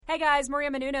Hey guys, Maria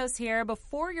Menounos here.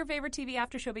 Before your favorite TV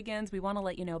after show begins, we want to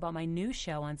let you know about my new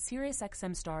show on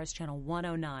SiriusXM Stars Channel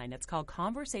 109. It's called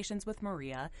Conversations with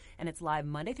Maria, and it's live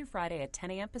Monday through Friday at 10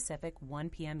 a.m. Pacific, 1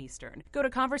 p.m. Eastern. Go to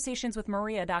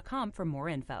conversationswithmaria.com for more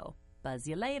info. Buzz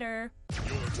you later.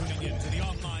 You're tuning in to the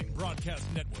online broadcast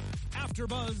network,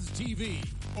 AfterBuzz TV.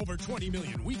 Over 20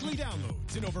 million weekly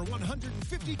downloads in over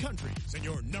 150 countries, and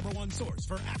your number one source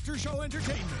for after-show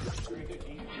entertainment.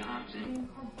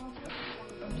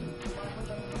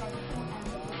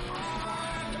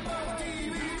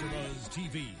 AfterBuzz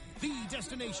TV, the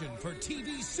destination for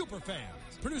TV superfans.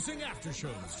 Producing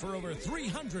aftershows for over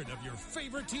 300 of your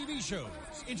favorite TV shows,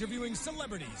 interviewing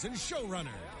celebrities and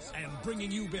showrunners, and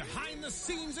bringing you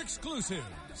behind-the-scenes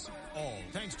exclusives. All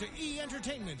thanks to E!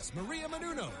 Entertainment's Maria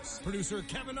Menounos, producer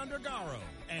Kevin Undergaro,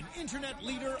 and internet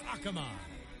leader Akamai.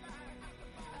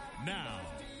 Now,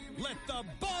 let the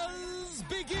buzz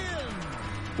begin!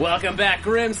 Welcome back,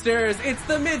 Grimsters! It's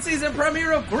the mid-season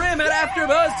premiere of Grimm at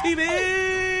AfterBuzz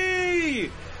TV!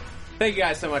 Thank you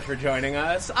guys so much for joining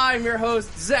us. I'm your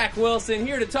host, Zach Wilson,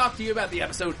 here to talk to you about the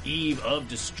episode Eve of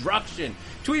Destruction.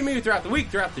 Tweet me throughout the week,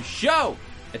 throughout the show,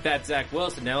 at that Zach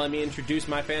Wilson. Now let me introduce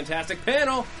my fantastic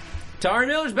panel. Tari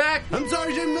Miller's back. I'm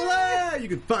Tari J. Miller. You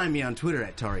can find me on Twitter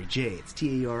at Tari J. It's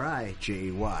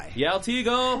Tarijay. Yell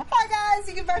Teagle. Hi guys,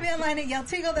 you can find me online at Yell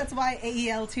Teagle. That's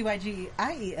YAELTYGIEL.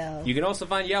 You can also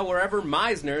find Yell wherever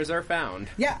Meisners are found.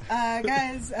 Yeah,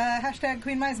 guys, hashtag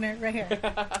Queen Meisner right here.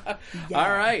 Yeah. All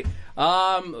right.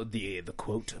 The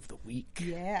quote of the week.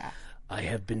 Yeah. I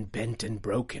have been bent and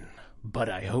broken, but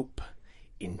I hope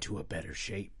into a better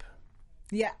shape.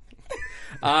 Yeah.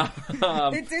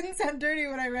 It didn't sound dirty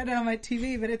when I read it on my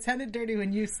TV, but it sounded dirty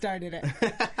when you started it.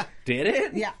 Did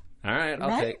it? Yeah. All right, I'll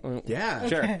Right? take. Yeah.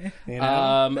 Sure. Okay. You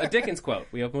know? A Dickens quote.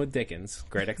 We open with Dickens.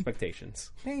 Great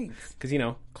Expectations. Thanks.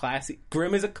 Because, classy.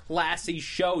 Grimm is a classy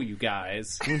show, you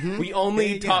guys. We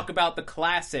only talk about the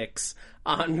classics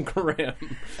on Grimm.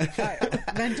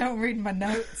 Then don't read my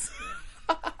notes.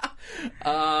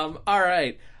 All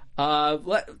right.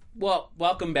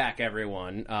 Welcome back,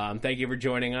 everyone. Thank you for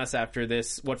joining us after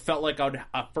this, what felt like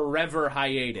a forever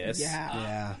hiatus.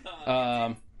 Yeah.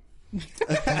 Yeah.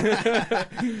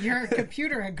 Your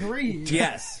computer agrees.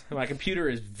 Yes. My computer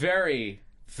is very,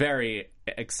 very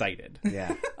excited.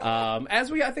 Yeah.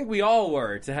 I think we all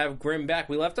were to have Grimm back.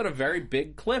 We left on a very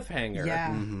big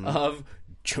cliffhanger of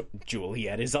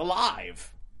Juliet is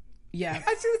alive. Yeah. I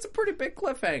think it's a pretty big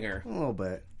cliffhanger. A little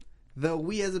bit. Though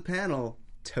we as a panel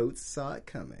totes saw it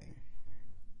coming.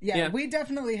 Yeah, we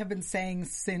definitely have been saying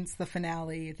since the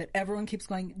finale that everyone keeps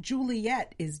going,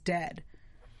 Juliet is dead.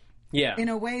 Yeah. In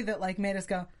a way that, made us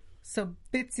go, so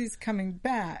Bitsy's coming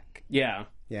back. Yeah.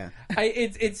 Yeah.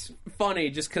 It's funny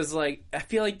just because, I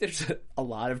feel like there's a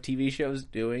lot of TV shows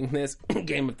doing this.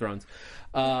 Game of Thrones.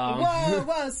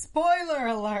 Whoa, spoiler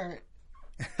alert.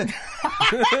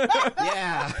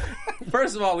 Yeah.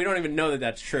 First of all, we don't even know that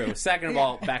that's true. Second of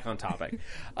all, back on topic.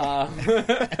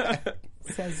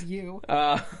 Says you.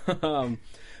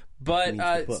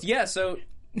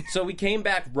 So we came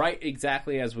back right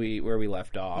exactly where we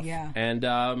left off. Yeah. And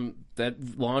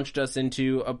that launched us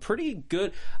into a pretty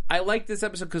good... I like this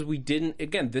episode because we didn't...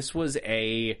 Again, this was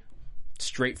a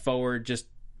straightforward just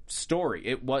story.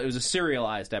 It was a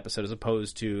serialized episode as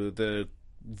opposed to the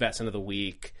Vesson of the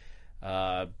Week...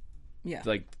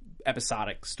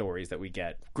 episodic stories that we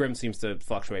get. Grimm seems to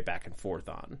fluctuate back and forth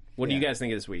on. What do you guys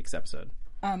think of this week's episode?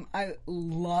 I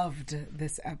loved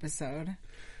this episode.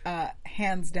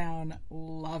 Hands down,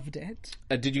 loved it.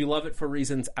 Did you love it for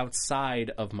reasons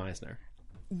outside of Meisner?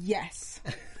 Yes.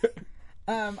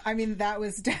 That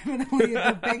was definitely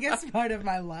the biggest part of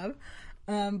my love.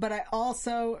 But I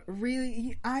also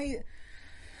really...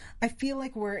 I feel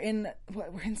like we're in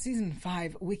season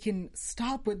 5. We can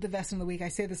stop with the Vesson of the Week. I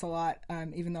say this a lot,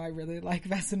 even though I really like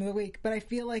Vesson of the Week. But I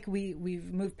feel like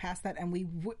we've moved past that, and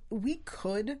we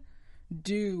could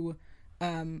do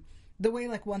the way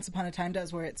Once Upon a Time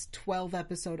does, where it's 12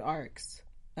 episode arcs,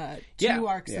 2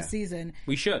 arcs a season.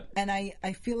 We should, and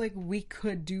I feel like we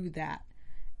could do that,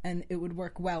 and it would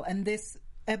work well. And this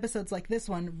episodes like this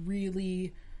one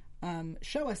really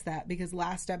show us that, because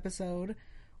last episode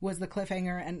was the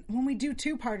cliffhanger, and when we do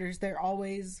 2-parters, they're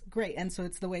always great. And so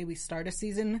it's the way we start a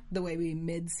season, the way we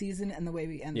mid-season, and the way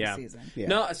we end the season. Yeah.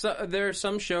 No, so there are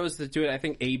some shows that do it. I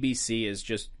think ABC has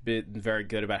just been very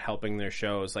good about helping their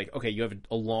shows. Okay, you have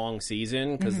a long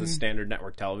season, because the standard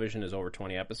network television is over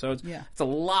 20 episodes. Yeah. It's a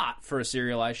lot for a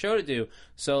serialized show to do.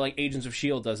 So, Agents of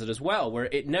S.H.I.E.L.D. does it as well, where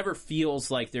it never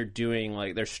feels like they're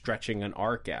doing, they're stretching an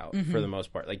arc out for the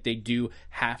most part. They do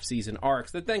half-season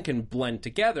arcs that then can blend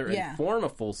together and form a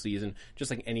full full season,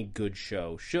 just like any good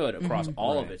show should across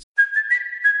all of it.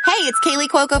 Hey, it's Kaylee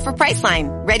Cuoco for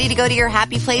Priceline. Ready to go to your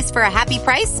happy place for a happy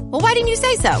price? Well, why didn't you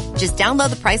say so? Just download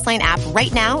the Priceline app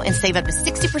right now and save up to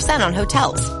 60% on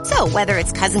hotels. So whether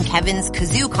it's Cousin Kevin's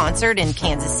Kazoo Concert in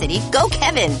Kansas City, go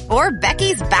Kevin, or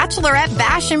Becky's Bachelorette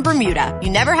Bash in Bermuda, you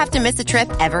never have to miss a trip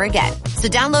ever again. So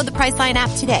download the Priceline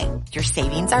app today. Your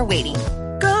savings are waiting.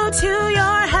 Go to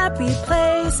your happy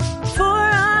place for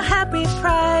a happy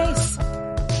price.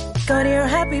 Go to your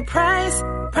happy price,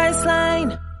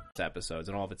 Priceline. Episodes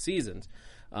and all of its seasons.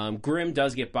 Grimm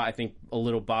does get, I think, a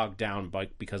little bogged down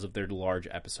because of their large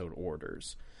episode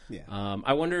orders. Yeah.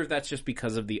 I wonder if that's just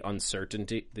because of the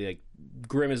uncertainty.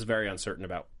 Grimm is very uncertain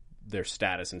about their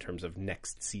status in terms of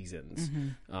next seasons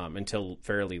until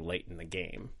fairly late in the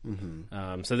game.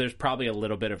 So there's probably a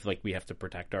little bit of we have to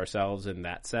protect ourselves in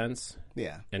that sense.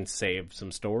 Yeah. And save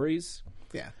some stories.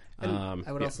 Yeah. And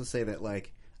I would also say that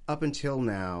up until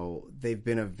now, they've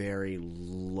been a very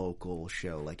local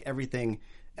show. Everything,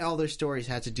 all their stories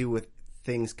had to do with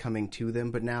things coming to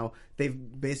them, but now they've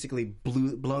basically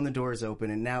blown the doors open,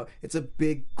 and now it's a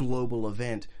big global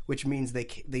event, which means they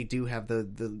do have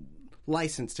the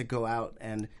license to go out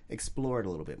and explore it a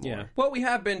little bit more. Yeah. Well, we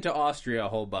have been to Austria a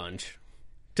whole bunch,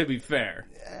 to be fair.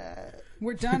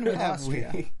 We're done with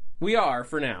Austria. We are,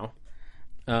 for now.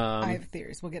 I have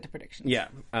theories. We'll get to predictions. Yeah.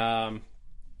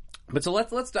 But so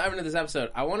let's dive into this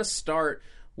episode. I want to start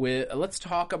with let's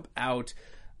talk about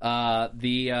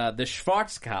the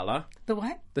Schwarzkala. The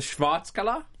what? The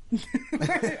Schwarzkala?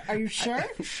 Are you sure?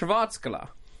 Schwarzkala.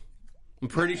 I'm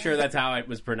pretty sure that's how it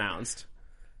was pronounced.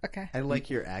 Okay. I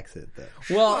like your accent, though.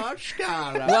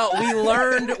 Well, we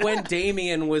learned when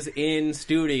Damien was in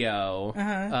studio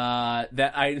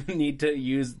that I need to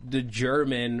use the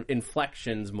German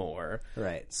inflections more.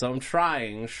 Right. So I'm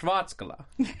trying Schwarzkala.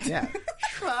 Yeah.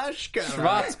 Schwarzkala.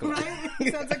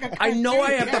 Right? Sounds like a I know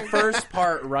I have the cartoon first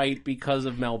part right because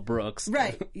of Mel Brooks.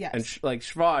 Right, yes. And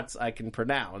Schwartz I can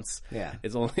pronounce. Yeah.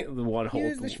 It's only the one whole...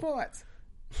 Use the Schwartz.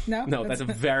 No? No, that's a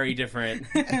very different...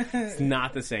 It's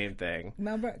not the same thing.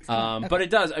 Mel Brooks. But it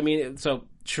does. I mean, so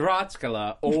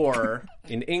Schwarzkala, or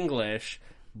in English,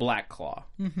 Black Claw,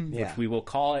 which we will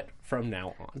call it from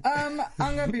now on. I'm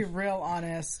going to be real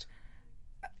honest.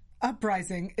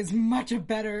 Uprising is much a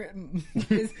better...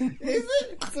 Is it?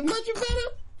 It's a much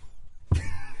better...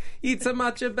 It's a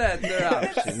much better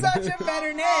option. Such a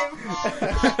better name.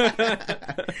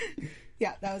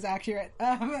 Yeah, that was accurate.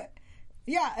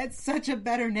 Yeah, it's such a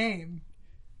better name.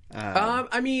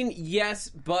 I mean, yes,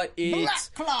 but it's...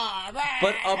 Black Claw!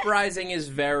 But Uprising is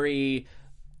very...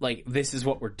 this is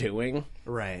what we're doing.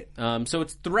 Right. So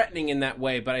it's threatening in that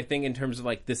way, but I think in terms of,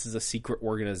 this is a secret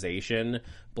organization,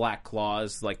 Black Claw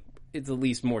is, it's at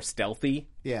least more stealthy.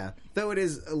 Yeah. Though it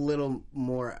is a little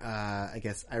more, I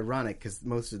guess, ironic, because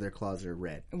most of their claws are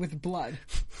red. With blood.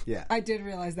 Yeah. I did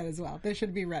realize that as well. There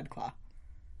should be Red Claw.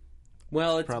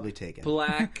 Well, it's probably taken.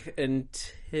 Black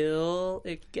until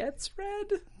it gets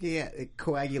red. Yeah, it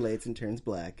coagulates and turns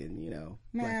black, and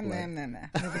black blood. Moving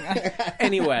on.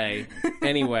 Anyway,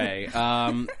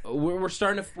 we're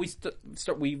starting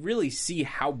to we really see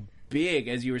how big,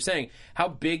 as you were saying, how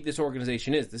big this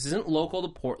organization is. This isn't local to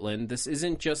Portland. This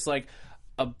isn't just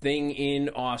a thing in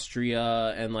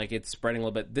Austria and it's spreading a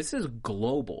little bit. This is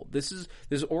global. This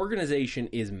organization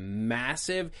is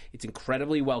massive. It's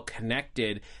incredibly well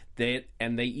connected. They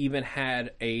even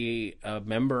had a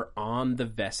member on the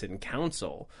Wesen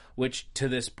Council, which to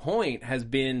this point has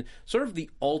been sort of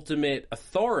the ultimate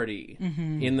authority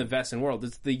in the Wesen world.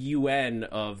 It's the UN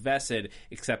of Wesen,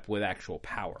 except with actual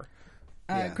power.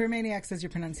 Grimmaniac says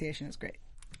your pronunciation is great.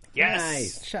 Yes!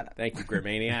 Nice. Shut up. Thank you,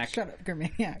 Grimmaniac. Shut up,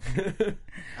 Grimmaniac.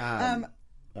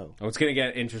 It's going to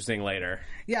get interesting later.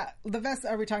 Yeah,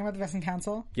 are we talking about the Wesen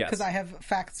Council? Yes. Because I have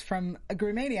facts from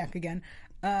Grimmaniac again.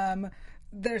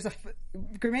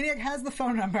 Grimmaniac has the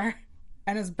phone number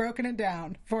and has broken it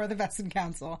down for the Wesen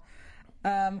Council.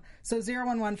 So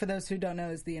 011, for those who don't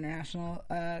know, is the international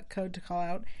code to call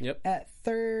out. Yep.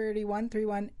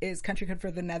 3131 is country code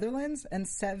for the Netherlands, and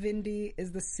 70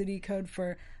 is the city code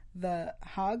for the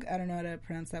Hague. I don't know how to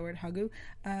pronounce that word, Hagu.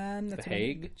 That's The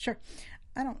Hague? Sure.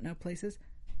 I don't know places.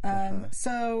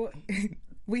 So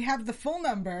we have the full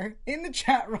number in the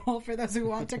chat roll for those who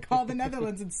want to call the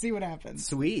Netherlands and see what happens.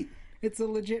 Sweet. It's a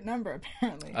legit number,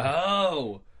 apparently.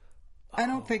 Oh! I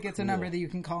don't think it's a number that you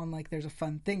can call and there's a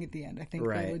fun thing at the end. I think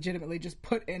they legitimately just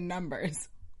put in numbers.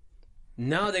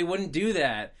 No, they wouldn't do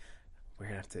that. We're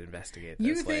going to have to investigate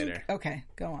this later. Okay,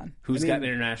 go on. Who's got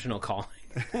international calling?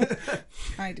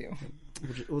 I do.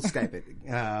 We'll Skype it.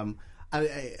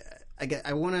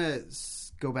 I want to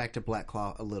go back to Black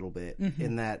Claw a little bit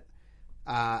in that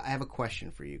I have a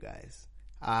question for you guys.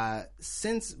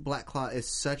 Since Black Claw is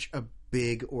such a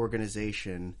big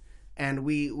organization, and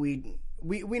we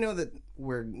know that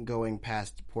we're going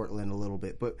past Portland a little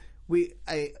bit, but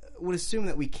I would assume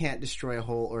that we can't destroy a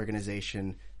whole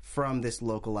organization from this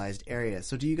localized area.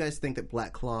 So do you guys think that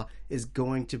Black Claw is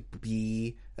going to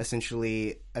be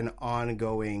essentially an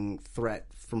ongoing threat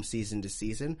from season to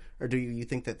season? Or do you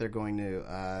think that they're going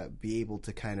to be able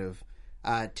to kind of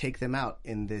take them out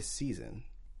in this season?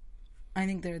 I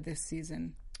think they're this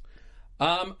season.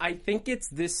 I think it's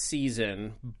this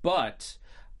season, but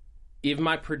if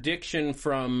my prediction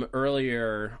from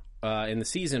earlier in the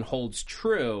season holds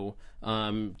true,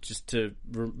 just to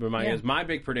remind you, my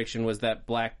big prediction was that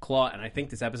Black Claw, and I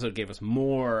think this episode gave us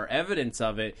more evidence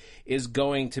of it, is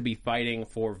going to be fighting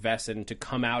for Wesen to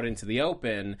come out into the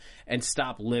open and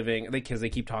stop living, because they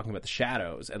keep talking about the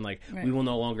shadows, and we will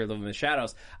no longer live in the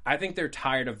shadows. I think they're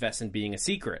tired of Wesen being a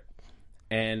secret.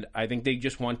 And I think they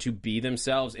just want to be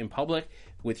themselves in public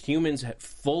with humans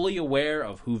fully aware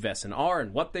of who Wesen are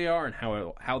and what they are and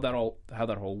how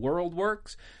that whole world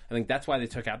works. I think that's why they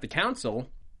took out the council,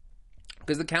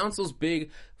 because the council's big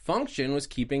function was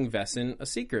keeping Wesen a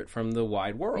secret from the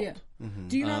wide world. Yeah. Mm-hmm.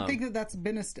 Do you not think that that's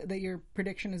been that your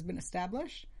prediction has been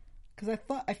established? Because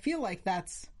I feel like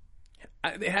that's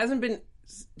it hasn't been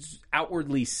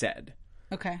outwardly said.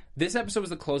 Okay. This episode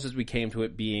was the closest we came to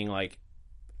it being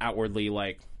outwardly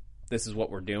this is what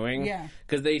we're doing. Yeah.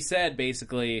 Because they said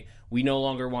basically we no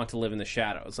longer want to live in the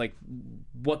shadows.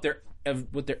 What their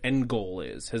end goal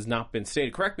has not been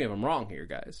stated. Correct me if I'm wrong here,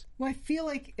 guys. Well, I feel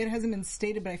like it hasn't been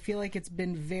stated, but I feel like it's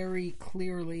been very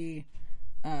clearly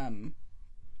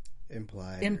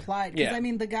implied. Because Yeah. I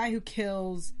mean, the guy who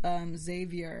kills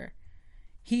Xavier,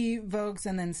 he vogues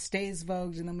and then stays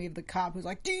vogued, and then we have the cop who's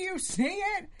like, "Do you see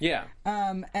it?" Yeah.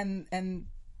 And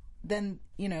then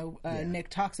Nick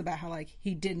talks about how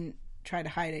he didn't try to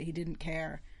hide it, he didn't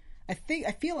care. I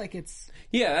feel like it's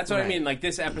that's what I mean.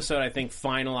 This episode I think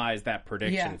finalized that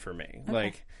prediction for me.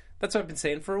 Okay. That's what I've been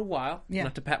saying for a while. Yeah.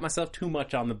 Not to pat myself too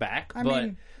much on the back, I but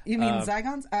mean, you mean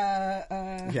Zygons?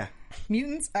 Yeah.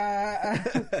 Mutants?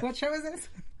 What show is this?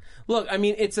 look, I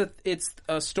mean it's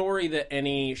a story that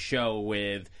any show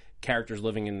with characters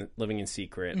living in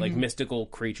secret, mystical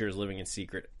creatures living in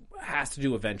secret, has to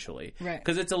do eventually, right?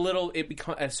 Because at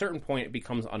a certain point it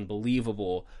becomes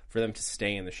unbelievable for them to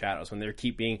stay in the shadows when they're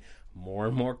keeping more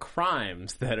and more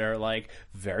crimes that are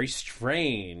very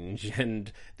strange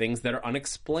and things that are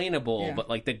unexplainable,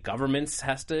 but the governments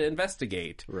has to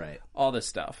investigate, right? All this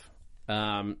stuff.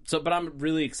 But I'm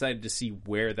really excited to see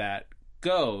where that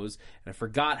goes, and I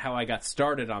forgot how I got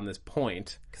started on this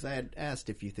point. Because I had asked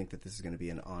if you think that this is going to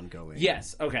be an ongoing...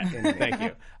 Yes, okay. Thank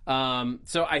you.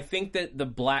 So I think that the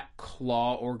Black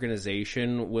Claw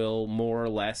organization will more or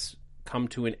less come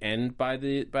to an end by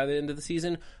the end of the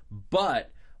season, but...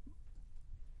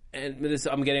 And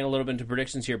I'm getting a little bit into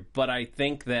predictions here, but I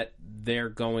think that they're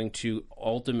going to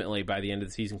ultimately, by the end of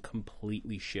the season,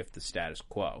 completely shift the status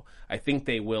quo. I think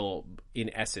they will,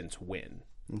 in essence, win.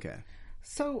 Okay.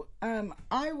 So,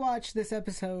 I watched this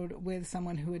episode with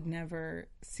someone who had never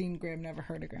seen Grimm, never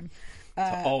heard of Grimm.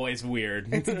 It's always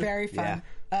weird. It's very fun,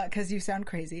 because you sound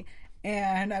crazy.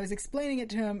 And I was explaining it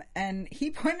to him, and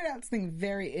he pointed out something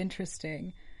very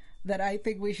interesting that I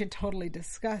think we should totally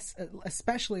discuss,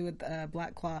 especially with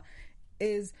Black Claw,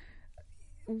 is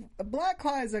Black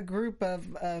Claw is a group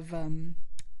of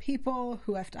people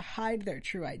who have to hide their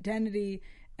true identity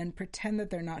and pretend that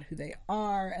they're not who they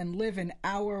are and live in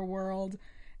our world.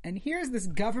 And here's this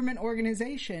government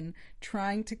organization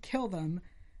trying to kill them,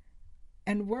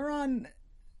 and we're on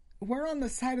the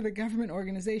side of the government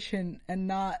organization and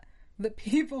not the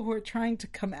people who are trying to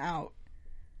come out.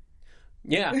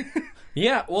 Yeah.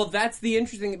 Yeah, well, that's the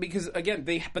interesting, because again,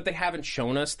 they haven't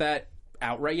shown us that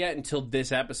outright yet until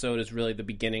this episode is really the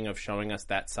beginning of showing us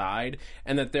that side,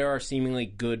 and that there are seemingly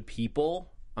good people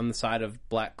on the side of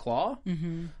Black Claw.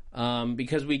 Mm-hmm.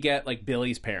 Because we get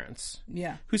Billy's parents,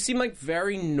 who seem like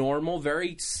very normal,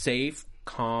 very safe,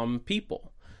 calm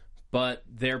people, but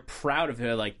they're proud of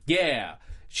her.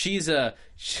 She's we're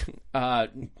proud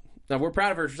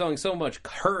of her for showing so much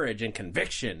courage and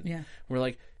conviction. Yeah,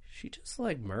 we're she just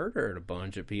murdered a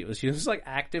bunch of people. She was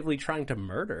actively trying to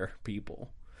murder people,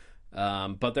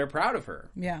 but they're proud of her.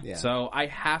 Yeah. So I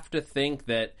have to think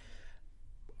that.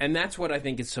 And that's what I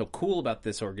think is so cool about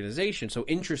this organization, so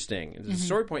interesting. The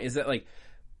story point is that,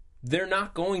 they're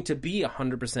not going to be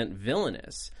 100%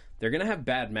 villainous. They're going to have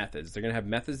bad methods. They're going to have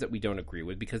methods that we don't agree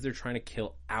with because they're trying to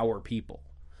kill our people.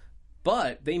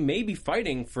 but they may be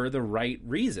fighting for the right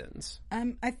reasons.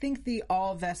 I think the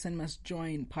all Vessen must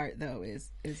join part, though,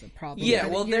 is a problem. Yeah,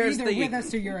 well, you're there's either the with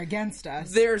us or you're against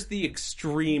us. There's the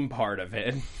extreme part of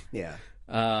it. Yeah.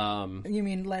 You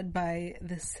mean led by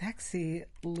the sexy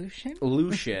Lucian?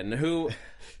 Lucian, who...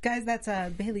 Guys, that's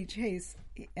Bailey Chase,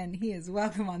 and he is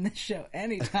welcome on this show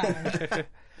anytime.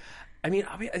 I mean,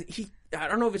 I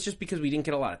don't know if it's just because we didn't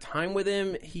get a lot of time with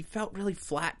him. He felt really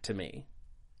flat to me.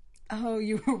 Oh,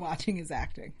 you were watching his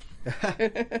acting.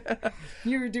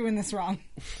 You were doing this wrong.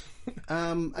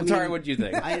 Sorry, what do you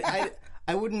think?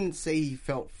 I wouldn't say he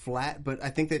felt flat, but I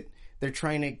think that they're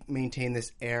trying to maintain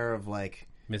this air of like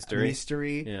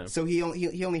mystery. Yeah. So he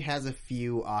only has a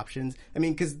few options. I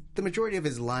mean, because the majority of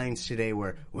his lines today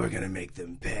were "We're gonna make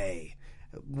them pay"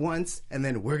 once, and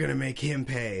then "We're gonna make him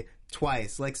pay"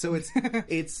 twice. Like, so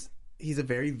it's he's a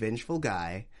very vengeful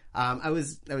guy. I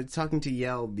was talking to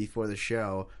Yell before the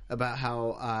show about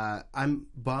how I'm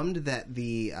bummed that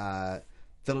the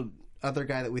other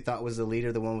guy that we thought was the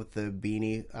leader, the one with the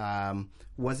beanie,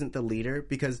 wasn't the leader,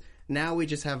 because now we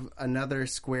just have another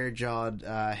square-jawed,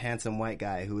 handsome white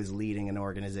guy who is leading an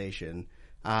organization.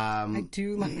 I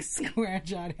do like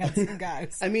square-jawed, handsome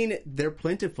guys. I mean, they're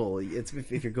plentiful. It's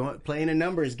if you're playing a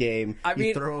numbers game,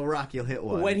 you throw a rock, you'll hit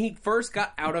one. When he first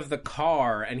got out of the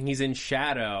car and he's in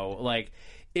shadow, like,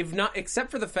 if not,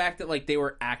 except for the fact that like they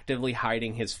were actively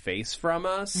hiding his face from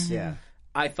us. Yeah.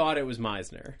 I thought it was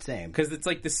Meisner. Same. Because it's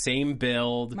like the same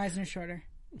build. Meisner's shorter.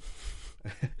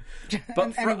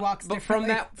 But and he walks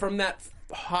differently. from that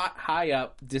high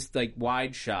up, just like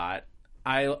wide shot,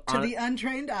 to the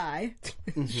untrained eye,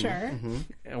 sure.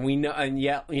 And we know, and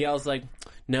Yell's like,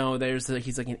 no,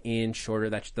 he's like an inch shorter.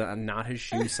 That's not his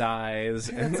shoe size.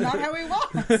 That's not how he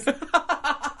walks.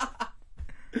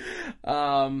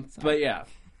 But yeah.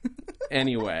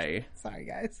 Anyway. Sorry,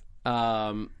 guys.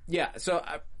 Yeah. So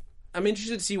I'm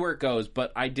interested to see where it goes,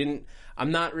 but I'm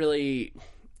not really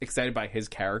excited by his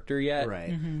character yet.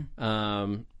 Right.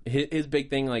 His big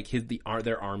thing, like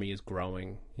their army is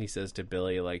growing. He says to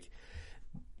Billy, like,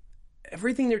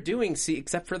 everything they're doing,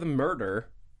 except for the murder,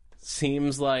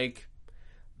 seems like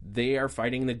they are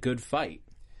fighting the good fight.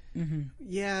 Mm-hmm.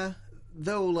 Yeah,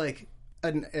 though, like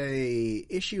a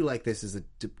issue like this is a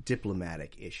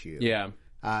diplomatic issue. Yeah,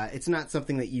 it's not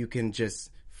something that you can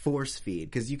just force feed,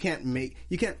 because you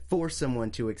can't force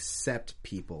someone to accept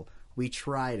people. We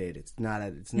tried it. It's not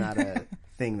a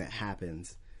thing that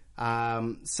happens.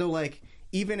 So like,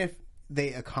 even if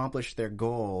they accomplish their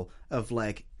goal of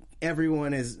like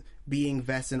everyone is being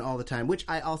Vessen all the time, which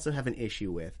I also have an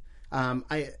issue with.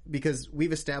 Because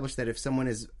we've established that if someone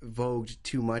is vogued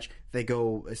too much, they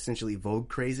go essentially Vogue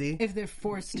crazy. If they're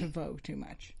forced to Vogue too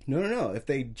much. No. If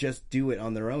they just do it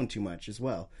on their own too much as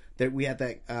well. That we had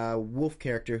that Wolf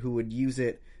character who would use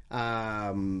it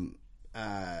when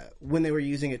they were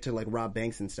using it to like rob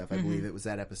banks and stuff. I believe it was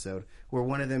that episode where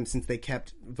one of them, since they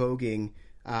kept voguing,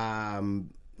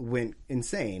 went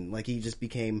insane. Like he just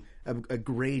became a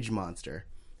rage monster.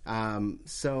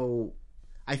 So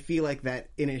I feel like that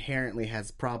inherently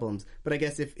has problems. But I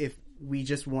guess if they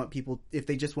just want people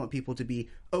to be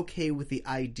okay with the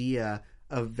idea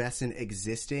of Vessen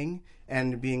existing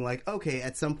and being like, okay,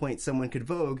 at some point someone could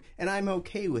vogue, and I'm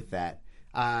okay with that,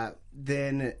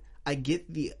 then I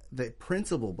get the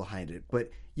principle behind it. But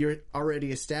you're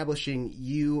already establishing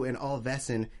you and all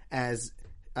Vessen as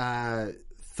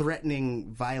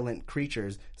threatening, violent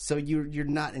creatures, so you're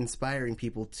not inspiring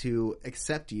people to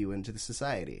accept you into the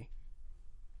society.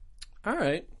 All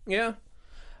right. Yeah.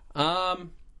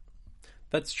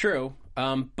 That's true.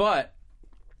 But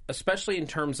especially in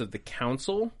terms of the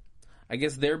council, I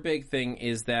guess their big thing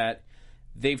is that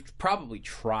they've probably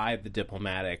tried the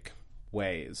diplomatic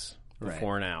ways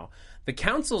before now. The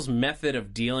council's method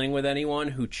of dealing with anyone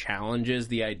who challenges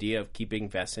the idea of keeping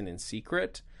Vessen in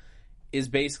secret is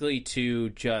basically to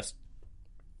just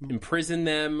imprison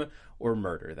them or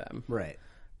murder them. Right.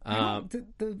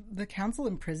 The council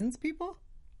imprisons people?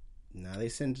 No, they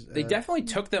send. They definitely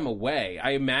took them away.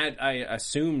 I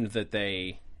assumed that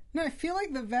they. No, I feel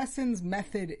like the Vessen's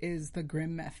method is the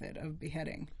Grimm method of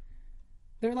beheading.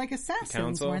 They're like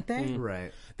assassins, weren't they?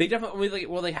 Right. They definitely.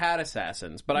 Well, they had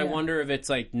assassins, but I wonder if it's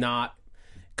like not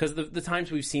because the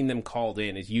times we've seen them called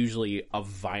in is usually a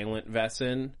violent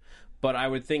Vessen. But I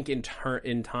would think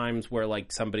in times where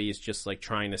like somebody is just like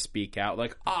trying to speak out,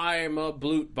 like I'm a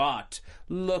Blute bot,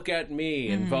 look at me,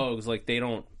 and Vogue's like they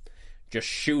don't just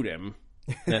shoot him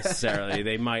necessarily.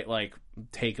 They might like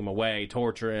take him away,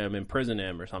 torture him, imprison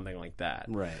him, or something like that.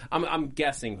 Right. I'm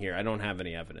guessing here. I don't have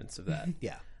any evidence of that.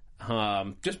 Yeah.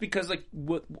 Just because like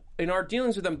in our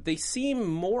dealings with them, they seem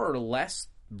more or less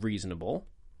reasonable.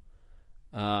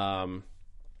 Right?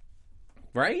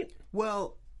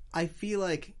 Well, I feel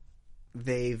like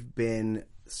they've been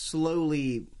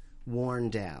slowly worn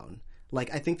down.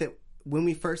 Like, I think that when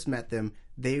we first met them,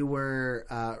 they were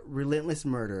relentless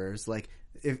murderers. Like,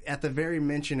 if at the very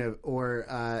mention of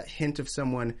or hint of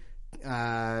someone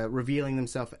revealing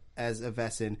themselves as a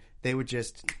Vessin, they would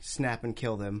just snap and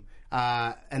kill them.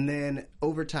 And then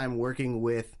over time, working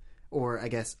with, or I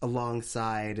guess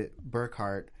alongside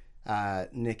Burkhart,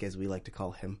 Nick as we like to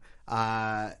call him,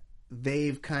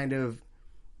 they've kind of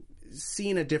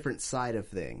seen a different side of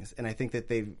things. And I think that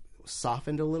they've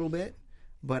softened a little bit.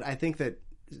 But I think that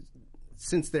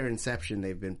since their inception,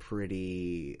 they've been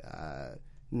pretty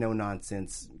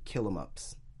no-nonsense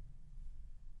kill-em-ups.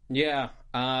 Yeah.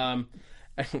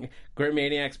 Grim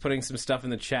Maniac's putting some stuff in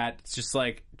the chat. It's just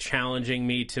like challenging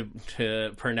me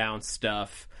to pronounce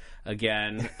stuff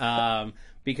again.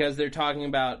 Because they're talking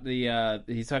about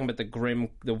he's talking about the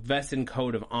Vessin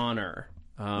Code of Honor,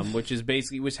 which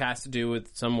has to do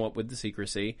with somewhat with the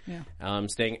secrecy,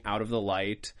 staying out of the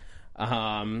light.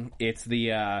 It's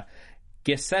the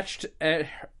Gesetzt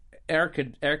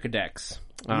Erkodex.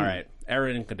 All right,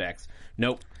 Erkodex.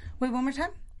 Nope. Wait, one more time.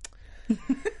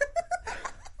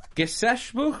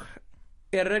 Gesetzbuch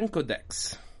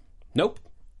Ehrenkodex. Nope.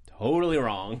 Totally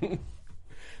wrong.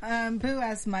 Boo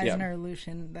asked Meisner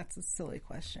Lucian. That's a silly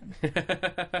question.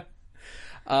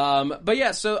 But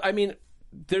yeah, so, I mean,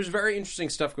 there's very interesting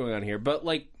stuff going on here. But,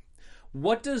 like,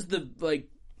 what does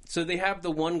so they have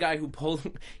the one guy who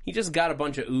he just got a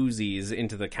bunch of Uzis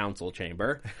into the council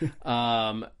chamber.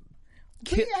 Have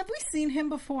we seen him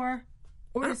before?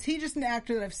 Or is he just an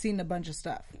actor that I've seen a bunch of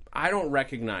stuff? I don't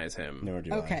recognize him. Nor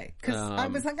do I. Okay, because I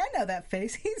was like, I know that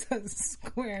face. He's a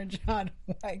square-jawed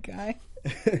white guy.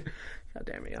 God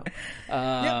damn it, Yep,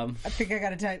 I think I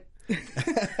got a type.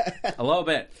 A little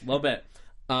bit. But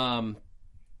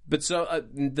so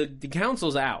the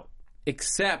council's out,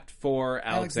 except for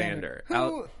Alexander.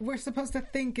 Who we're supposed to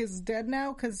think is dead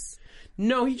now, because...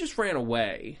 No, he just ran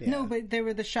away. Yeah. No, but there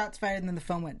were the shots fired and then the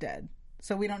phone went dead.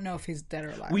 So we don't know if he's dead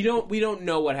or alive. We don't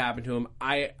know what happened to him.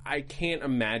 I can't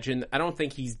imagine. I don't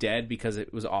think he's dead because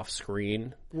it was off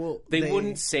screen. Well, they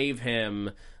wouldn't save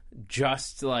him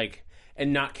just like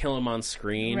and not kill him on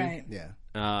screen. Right. Yeah.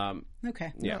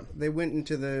 Okay. Yeah. No, they went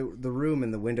into the room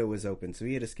and the window was open, so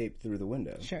he had escaped through the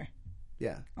window. Sure.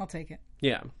 Yeah. I'll take it.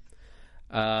 Yeah.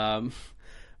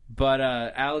 But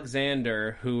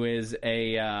Alexander, who is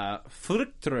a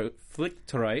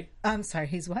Flicktroy. I'm sorry,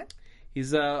 he's what?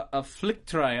 He's a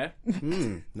Flicktroy.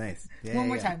 Nice. Yeah, One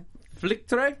more time.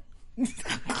 Flicktroy?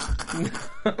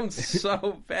 I'm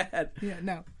so bad. Yeah,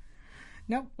 no.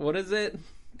 Nope. What is it?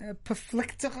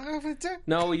 Paflictor?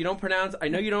 No, you don't pronounce... I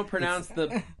know you don't pronounce the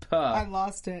P. I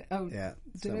lost it. Oh, yeah.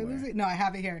 Did I lose it? No, I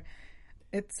have it here.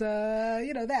 It's,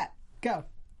 that. Go.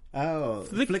 Oh,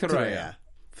 Flicktroya.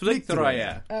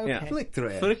 Flicktroya. Okay. Yeah.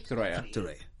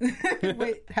 Flicktroya.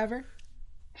 Wait, have her?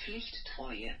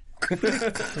 Pflichttreue.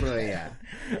 Flicktroya.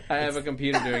 I have a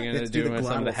computer doing it and doing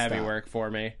some of the heavy work for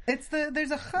me.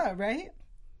 There's a ch, right?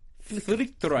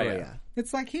 Flicktroya.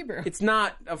 It's like Hebrew. It's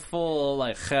not a full,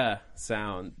 like, ch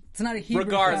sound. It's not a Hebrew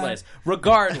Regardless.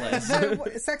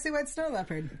 The sexy white snow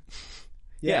leopard.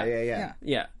 Yeah.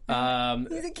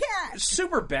 He's a cat.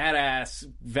 Super badass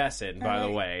Vessin, by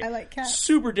the way. I like cats.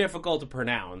 Super difficult to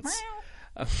pronounce.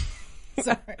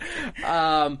 Sorry.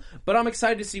 But I'm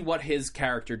excited to see what his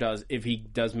character does if he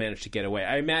does manage to get away.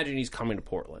 I imagine he's coming to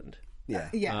Portland.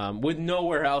 Yeah. With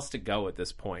nowhere else to go at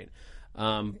this point.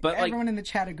 But everyone in the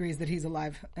chat agrees that he's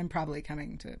alive and probably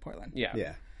coming to Portland.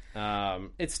 Yeah.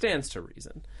 It stands to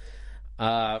reason.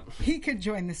 He could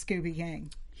join the Scooby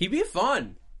Gang. He'd be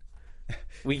fun.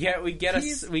 We get a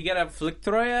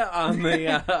Flicktroya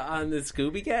on the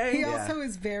Scooby Gang. He also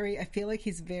is very. I feel like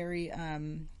he's very.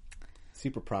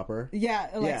 Super proper.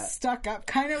 Yeah, stuck up,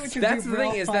 kind of. Which that's is the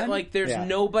thing, is fun. that like there's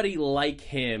nobody like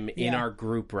him in our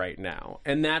group right now,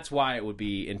 and that's why it would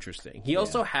be interesting. He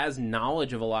also has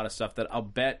knowledge of a lot of stuff that I'll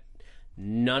bet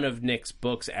none of Nick's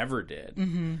books ever did.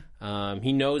 Mm-hmm.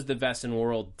 He knows the Vessin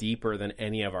world deeper than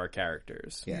any of our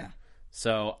characters. Yeah.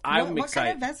 So I'm excited. What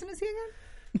kind of Vessin is he again?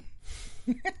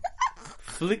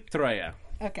 Flicktroya.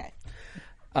 Okay.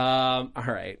 All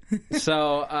right.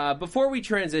 So before we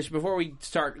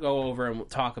go over and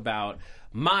talk about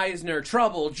Meisner,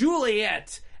 Trouble,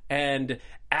 Juliet, and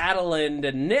Adeline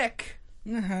and Nick,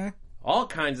 all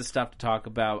kinds of stuff to talk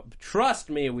about. Trust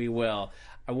me, we will.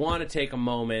 I want to take a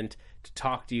moment to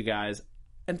talk to you guys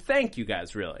And thank you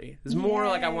guys, really. It's more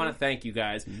like I want to thank you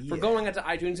guys for going onto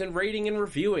iTunes and rating and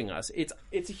reviewing us.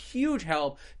 It's a huge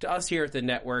help to us here at the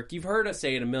network. You've heard us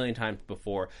say it a million times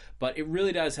before, but it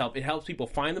really does help. It helps people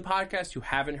find the podcast who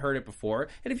haven't heard it before.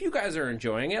 And if you guys are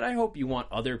enjoying it, I hope you want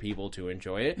other people to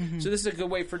enjoy it. So this is a good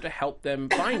way to help them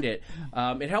find it.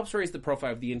 It helps raise the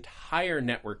profile of the entire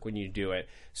network when you do it.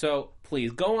 So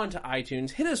please go on to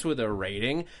iTunes, hit us with a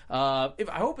rating. I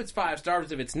hope it's 5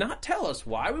 stars. If it's not, tell us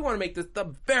why. We want to make this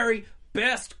the very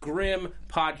best Grimm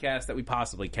podcast that we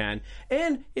possibly can.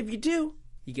 And if you do,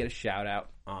 you get a shout out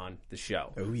on the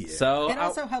show. Oh yeah. So it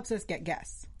also helps us get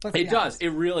guests. It does. It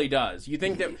really does. You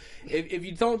think that if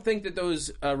you don't think that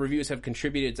those reviews have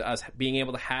contributed to us being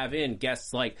able to have in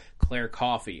guests like Claire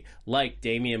Coffey, like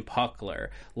Damian Puckler,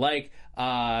 like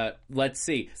let's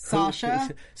see,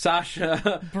 Sasha,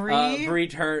 Bree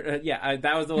Turner.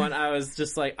 That was the one. I was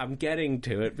just like, I'm getting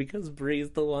to it because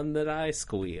Bree's the one that I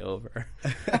squee over.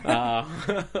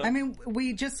 I mean,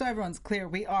 we just so everyone's clear,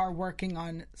 we are working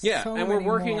on and we're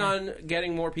working on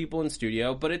getting more people in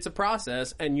studio, but it's a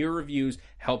process, and your reviews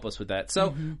help us with that.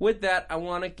 So with that, I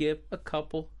want to give a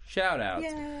couple shout outs.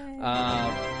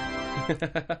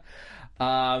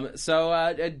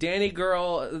 Danny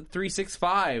Girl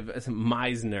 365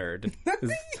 Meisnerd.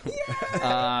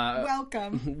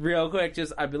 Welcome. Real quick,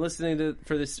 I've been listening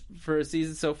for a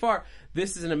season so far.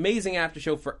 This is an amazing after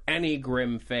show for any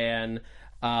Grimm fan.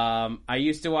 I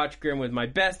used to watch Grimm with my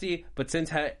bestie, but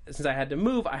since I had to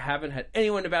move, I haven't had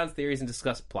anyone to bounce theories and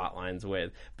discuss plot lines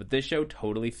with. But this show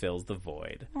totally fills the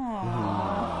void.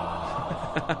 Aww.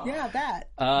 Yeah, that.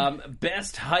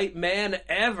 Best hype man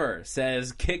ever,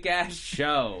 says Kick-Ass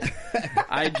Show.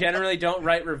 I generally don't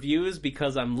write reviews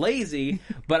because I'm lazy,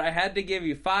 but I had to give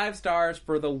you 5 stars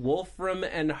for the Wolfram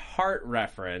and Hart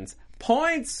reference.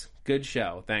 Points! Good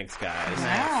show. Thanks, guys.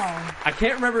 Wow. I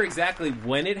can't remember exactly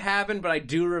when it happened, but I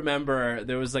do remember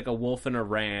there was like a wolf and a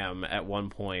ram at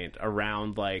one point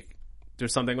around, like,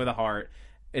 there's something with a heart.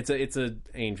 It's a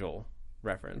angel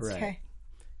reference. Right. Okay.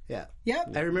 Yeah.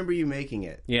 Yep. I remember you making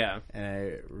it. Yeah. And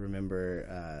I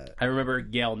remember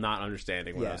Gail not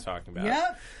understanding what I was talking about.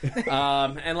 Yep.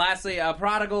 And lastly,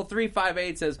 Prodigal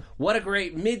 358 says, what a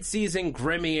great mid-season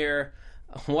Grimmier.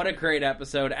 What a great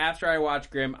episode. After I watch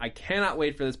Grimm, I cannot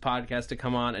wait for this podcast to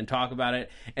come on and talk about it.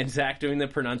 And Zach doing the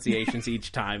pronunciations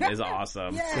each time is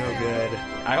awesome. Yay. so good.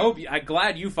 I'm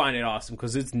glad you find it awesome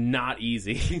because it's not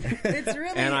easy. It's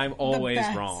really and I'm always the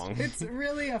best. wrong. It's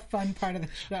really a fun part of the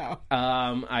show.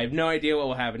 I have no idea what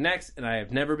will happen next, and I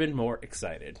have never been more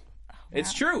excited. Oh, wow.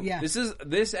 It's true. Yeah.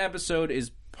 This episode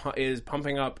is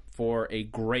pumping up for a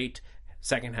great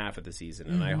second half of the season,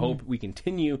 and I hope we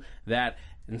continue that.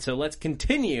 And so let's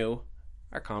continue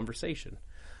our conversation.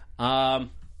 So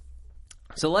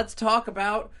let's talk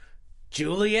about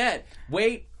Juliet.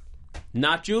 Wait,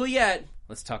 not Juliet.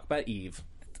 Let's talk about Eve.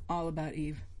 It's all about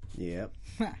Eve. Yep.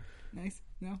 Nice.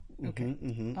 No? Okay.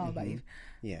 All about Eve.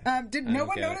 Yeah. Did no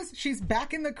one notice she's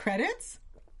back in the credits?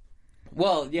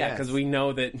 Well, yeah, because Yes. we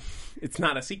know that it's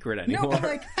not a secret anymore. No, but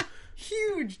like,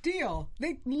 huge deal.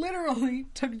 They literally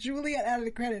took Juliet out of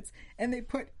the credits and they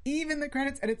put Eve in the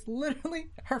credits, and it's literally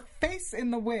her face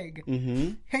in the wig.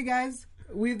 Hey guys,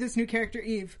 we have this new character,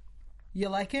 Eve. You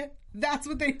like it? That's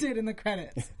what they did in the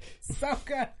credits. So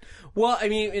good. Well, I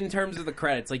mean, in terms of the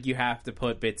credits, like, you have to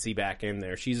put Bitsy back in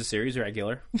there. She's a series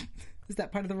regular. Is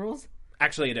that part of the rules?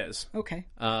 Actually, it is. Okay.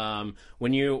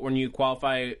 When you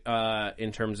qualify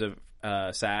in terms of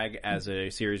SAG as a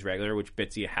series regular, which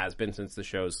Bitsy has been since the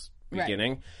show's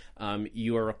beginning,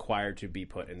 you are required to be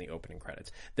put in the opening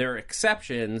credits. There are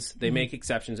exceptions. They make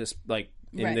exceptions, like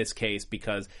in this case,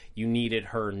 because you needed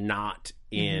her not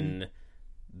in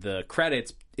the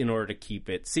credits in order to keep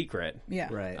it secret.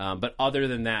 Yeah. Right. But other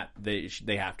than that,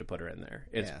 they have to put her in there.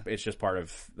 It's just part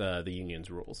of the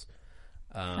union's rules.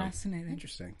 Fascinating.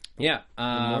 Interesting. Yeah.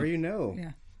 The more you know.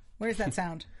 Yeah. Where's that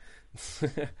sound?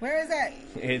 Where is it?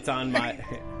 It's on my...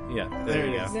 Yeah, there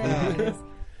you go. There it is.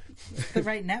 The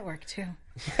right network, too.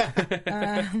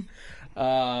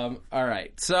 All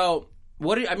right. So,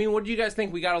 what do you guys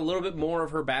think? We got a little bit more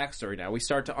of her backstory now. We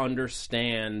start to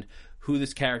understand who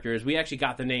this character is. We actually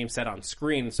got the name set on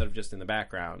screen instead of just in the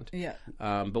background. Yeah.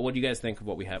 But what do you guys think of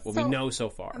what we have? What we know so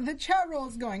far? The chat roll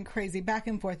is going crazy back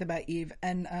and forth about Eve,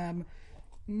 and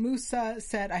Musa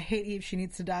said, "I hate Eve. She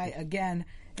needs to die again."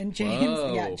 And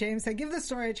James, James said, "Give the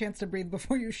story a chance to breathe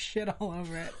before you shit all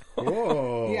over it."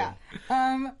 Whoa. Yeah.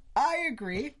 I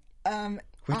agree.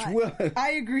 Which one?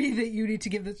 I agree that you need to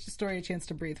give the story a chance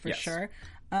to breathe for sure.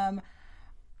 I'm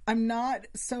not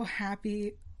so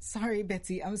happy. Sorry,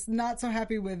 Bitsy. I was not so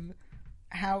happy with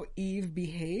how Eve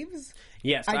behaves.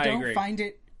 Yes, I don't agree. find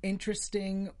it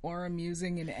interesting or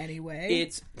amusing in any way.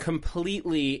 It's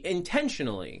completely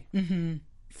intentionally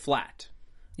flat.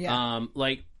 Yeah.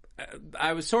 Like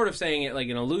I was sort of saying it like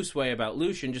in a loose way about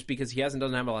Lucian, just because he doesn't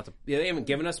have a lot to. They haven't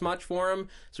given us much for him,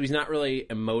 so he's not really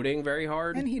emoting very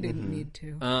hard. And he didn't need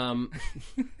to.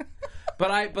 But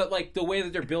like the way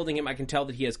that they're building him, I can tell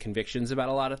that he has convictions about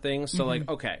a lot of things. So like,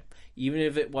 okay, even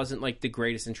if it wasn't like the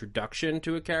greatest introduction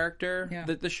to a character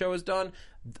that the show has done,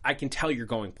 I can tell you're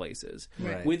going places.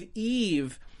 Right. With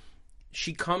Eve,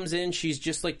 she comes in, she's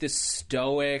just like this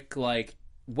stoic like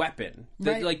weapon.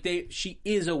 Right. Like she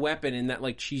is a weapon in that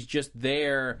like she's just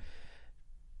there.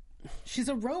 She's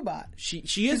a robot. She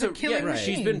is a killing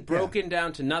machine. She's been broken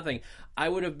down to nothing. I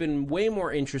would have been way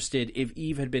more interested if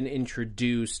Eve had been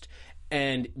introduced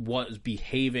and was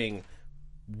behaving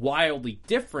wildly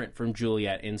different from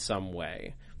Juliet in some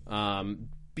way.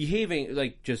 Behaving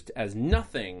like just as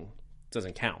nothing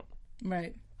doesn't count.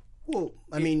 Right. Well,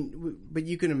 I mean, but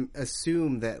you can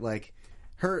assume that like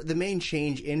the main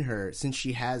change in her, since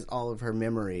she has all of her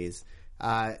memories,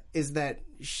 is that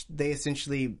they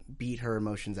essentially beat her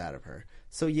emotions out of her.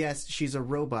 So yes, she's a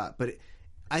robot, but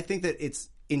I think that it's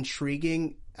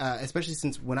intriguing, especially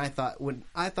since when I thought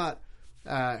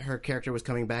her character was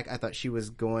coming back, I thought she was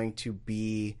going to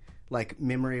be like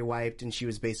memory wiped, and she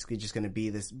was basically just going to be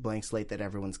this blank slate that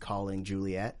everyone's calling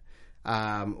Juliet,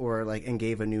 or like, and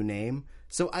gave a new name.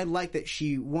 So I like that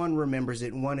she, one, remembers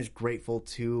it, and one, is grateful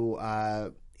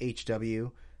to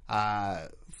HW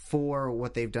for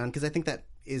what they've done, because I think that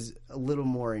is a little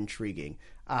more intriguing.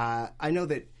 I know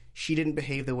that she didn't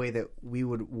behave the way that we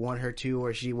would want her to,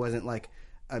 or she wasn't like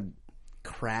a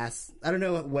crass. I don't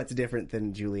know what's different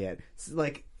than Juliet. It's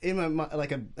like in my mind,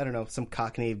 like I don't know, some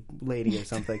Cockney lady or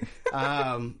something.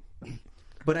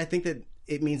 But I think that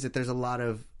it means that there's a lot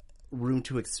of room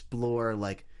to explore,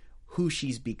 like who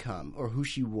she's become or who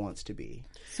she wants to be.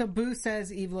 So Boo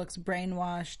says Eve looks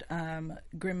brainwashed.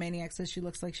 Grim Maniac says she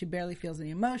looks like she barely feels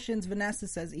any emotions. Vanessa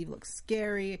says Eve looks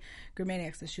scary. Grim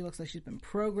Maniac says she looks like she's been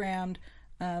programmed,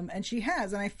 and she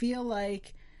has. And I feel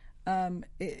like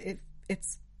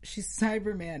it's. She's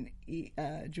Cyberman,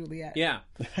 Juliet. Yeah.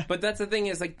 But that's the thing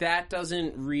is, like, that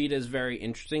doesn't read as very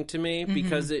interesting to me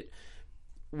because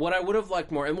what I would have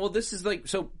liked more, and well, this is like,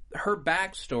 so her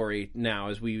backstory now,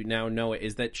 as we now know it,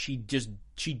 is that she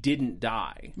didn't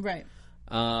die. Right.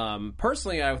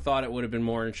 Personally, I thought it would have been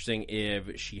more interesting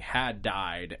if she had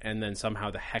died and then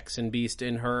somehow the Hexen Beast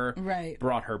in her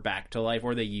brought her back to life,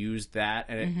 or they used that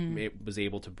and it was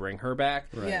able to bring her back.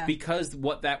 Right. Yeah. Because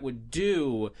what that would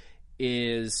do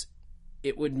is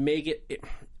it would make it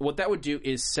what that would do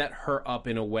is set her up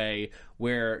in a way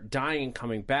where dying and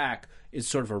coming back is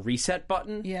sort of a reset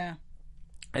button. Yeah.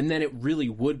 And then it really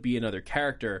would be another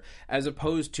character, as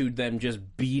opposed to them just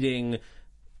beating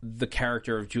the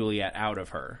character of Juliet out of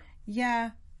her.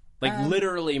 Yeah. Like,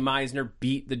 literally, Meisner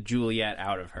beat the Juliet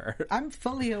out of her. I'm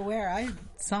fully aware. I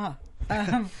saw.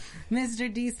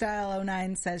 Mr.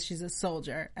 D-Style09 says she's a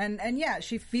soldier. And yeah,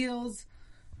 she feels...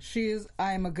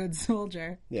 I'm a good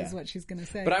soldier, is what she's going to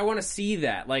say. But I want to see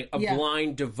that. Like, a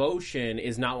blind devotion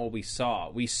is not what we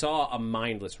saw. We saw a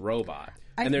mindless robot.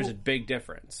 And there's a big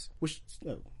difference.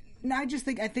 No, I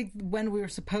think when we were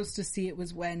supposed to see it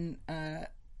was when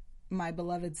my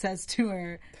beloved says to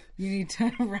her, you need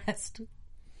to rest.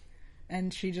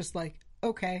 And she just like,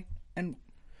 okay.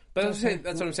 But that's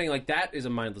what I'm saying. Like, that is a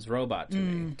mindless robot to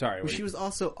me. Sorry. She was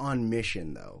also on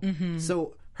mission, though.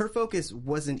 So... her focus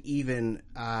wasn't even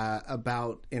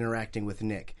about interacting with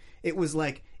Nick. It was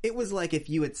like if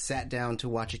you had sat down to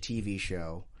watch a TV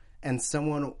show and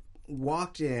someone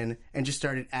walked in and just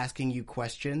started asking you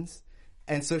questions.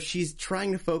 And so she's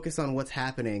trying to focus on what's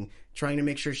happening, trying to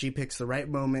make sure she picks the right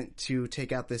moment to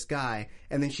take out this guy.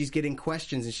 And then she's getting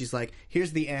questions and she's like,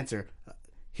 here's the answer.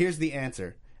 Here's the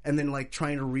answer. And then like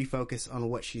trying to refocus on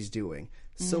what she's doing.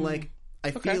 So like,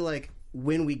 I feel like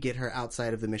when we get her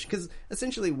outside of the mission, because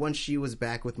essentially once she was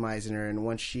back with Meisner and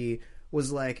once she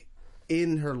was like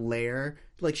in her lair,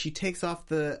 like she takes off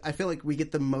I feel like we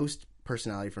get the most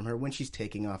personality from her when she's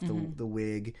taking off the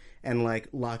wig and like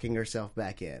locking herself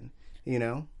back in, you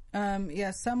know?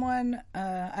 Yeah, someone,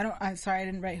 I'm sorry, I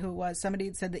didn't write who it was. Somebody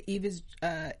had said that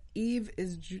Eve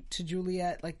is to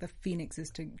Juliet like the Phoenix is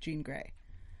to Jean Grey.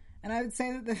 And I would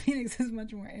say that the Phoenix is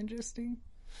much more interesting.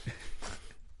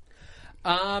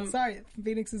 Sorry,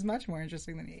 Phoenix is much more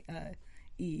interesting than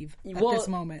Eve at this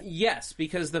moment. Yes,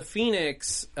 because the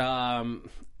Phoenix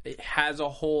it has a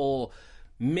whole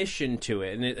mission to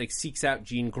it, and it like seeks out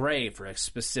Jean Grey for a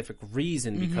specific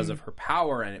reason because of her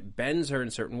power, and it bends her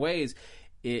in certain ways.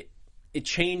 It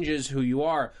changes who you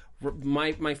are.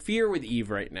 My fear with Eve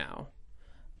right now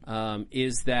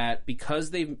is that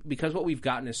because what we've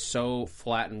gotten is so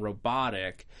flat and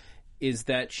robotic, is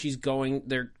that she's going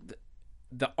there.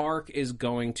 The arc is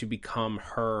going to become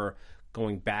her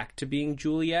going back to being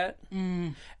Juliet,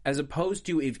 as opposed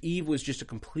to if Eve was just a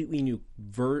completely new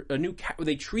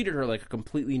they treated her like a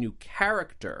completely new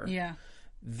character. Yeah.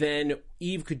 Then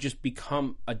Eve could just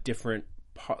become a different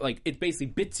part. Like, it's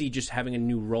basically Bitsy just having a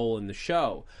new role in the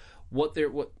show.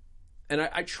 And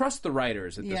I trust the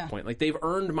writers at this point. Like, they've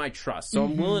earned my trust, so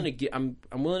I'm willing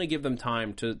to give them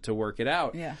time to work it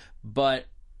out. Yeah. But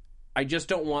I just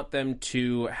don't want them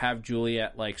to have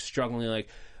Juliet like struggling, like,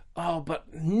 oh,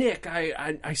 but Nick,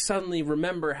 I suddenly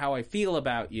remember how I feel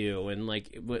about you, and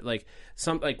like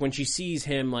when she sees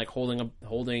him like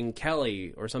holding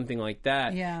Kelly or something like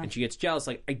that, and she gets jealous.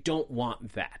 Like, I don't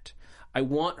want that. I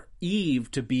want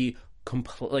Eve to be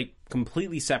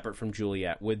completely separate from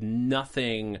Juliet, with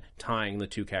nothing tying the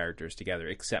two characters together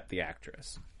except the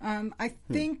actress. I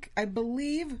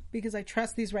believe, because I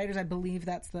trust these writers, I believe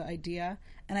that's the idea.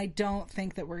 And I don't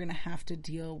think that we're going to have to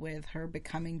deal with her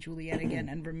becoming Juliet again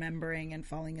and remembering and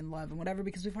falling in love and whatever,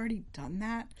 because we've already done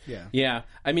that. Yeah. Yeah.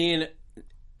 I mean,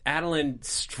 Adeline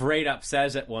straight up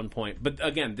says at one point, but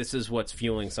again, this is what's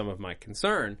fueling some of my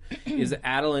concern, is that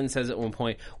Adeline says at one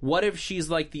point, what if she's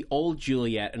like the old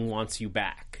Juliet and wants you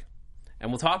back?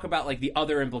 And we'll talk about like the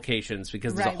other implications,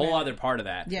 because there's a whole other part of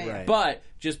that. Yeah, yeah. Right. But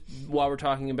just while we're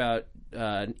talking about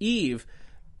Eve,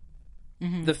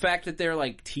 the fact that they're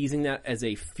like teasing that as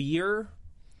a fear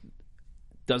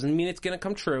doesn't mean it's going to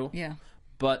come true. Yeah.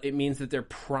 But it means that they're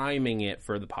priming it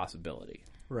for the possibility.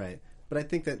 Right. But I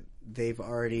think that they've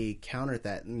already countered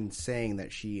that in saying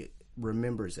that she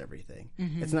remembers everything.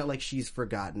 It's not like she's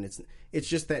forgotten. It's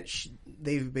just that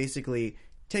they've basically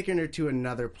taken her to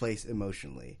another place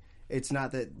emotionally. It's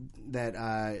not that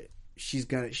she's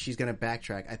gonna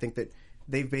backtrack. I think that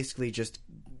they've basically just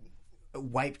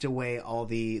wiped away all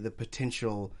the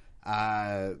potential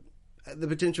drama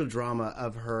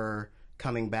of her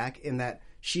coming back, in that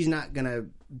she's not gonna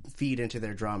feed into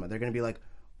their drama. They're gonna be like,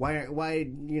 why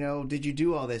did you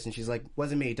do all this? And she's like,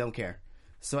 wasn't me, don't care.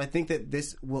 So I think that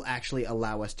this will actually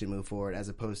allow us to move forward, as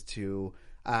opposed to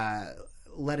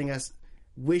letting us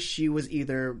wish she was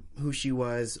either who she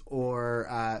was,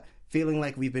 or feeling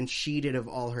like we've been cheated of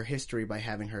all her history by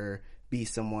having her be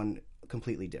someone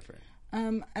completely different.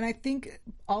 And I think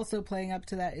also playing up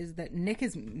to that is that Nick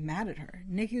is mad at her.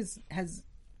 Nick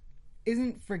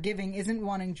isn't forgiving, isn't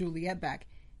wanting Juliet back.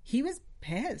 He was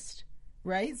pissed,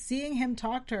 right? Seeing him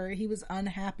talk to her, he was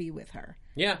unhappy with her.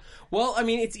 Yeah. Well, I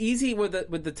mean, it's easy with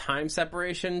the time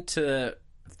separation to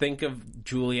think of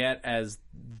Juliet as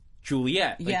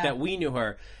Juliet, like that we knew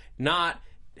her, not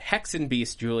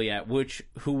Hexenbeast Juliet,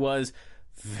 who was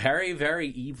very, very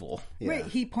evil. Yeah. Right.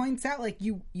 He points out, like,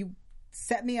 you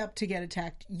set me up to get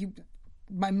attacked.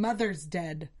 My mother's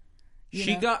dead.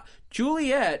 Got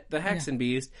Juliet, the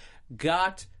Hexenbeast,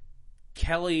 got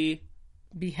Kelly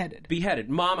beheaded.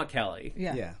 Mama Kelly.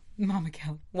 Yeah. Mama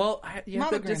Kelly. Well, you have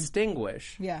to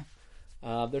distinguish. Yeah.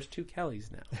 There's two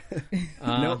Kellys now.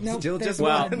 Nope, still just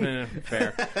one.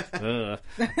 Fair.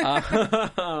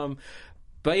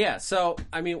 But yeah, so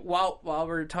I mean, while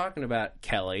we're talking about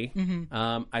Kelly,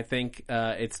 I think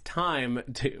it's time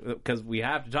to, because we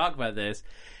have to talk about this.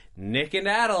 Nick and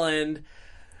Adeline,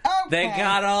 they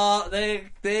got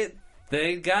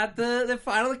the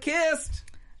finally kissed.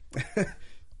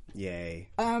 Yay!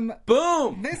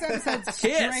 Boom! This episode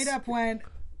straight up went.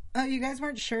 Oh, you guys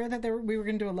weren't sure that we were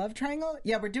going to do a love triangle?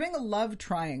 Yeah, we're doing a love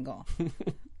triangle.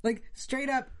 Like, straight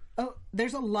up. Oh,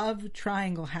 there's a love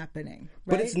triangle happening,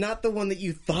 right? But it's not the one that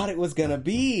you thought it was gonna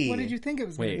be. What did you think it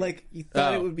was gonna be? Like, you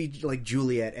thought it would be like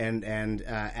Juliet and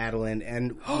Adeline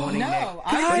and wanting no,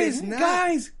 Nick.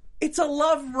 Guys, it's a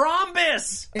love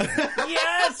rhombus.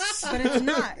 Yes, but it's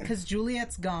not, because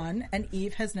Juliet's gone and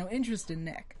Eve has no interest in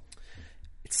Nick.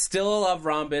 It's still a love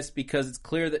rhombus, because it's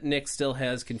clear that Nick still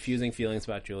has confusing feelings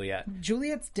about Juliet.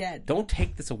 Juliet's dead. Don't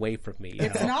take this away from me.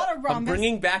 It's not a rhombus. I'm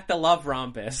bringing back the love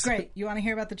rhombus. Great. You want to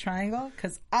hear about the triangle?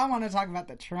 Because I want to talk about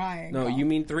the triangle. No, you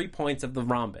mean 3 points of the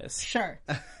rhombus. Sure.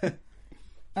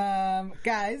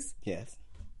 Guys. Yes.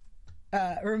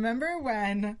 Remember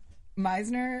when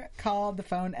Meisner called the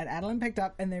phone and Adeline picked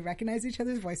up and they recognized each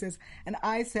other's voices, and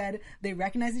I said they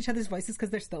recognize each other's voices because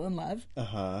they're still in love?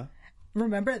 Uh-huh.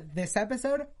 Remember this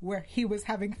episode where he was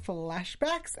having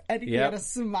flashbacks and he had a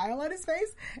smile on his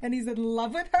face and he's in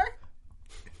love with her?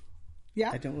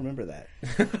 Yeah? I don't remember that.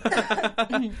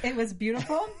 It was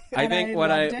beautiful. I think what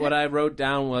I wrote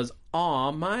down was,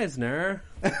 aw, Meisner.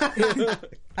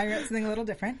 I wrote something a little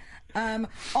different.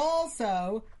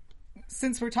 Also,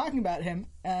 since we're talking about him,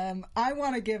 I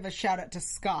want to give a shout out to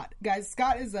Scott. Guys,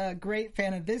 Scott is a great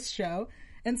fan of this show,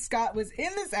 and Scott was in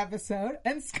this episode,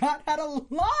 and Scott had a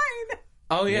line.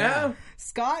 Oh, yeah?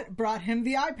 Scott brought him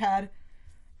the iPad.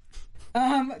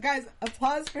 Guys,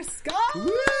 applause for Scott!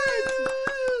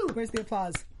 Woo! Where's the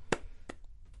applause?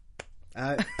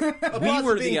 Applause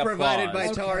were being the provided by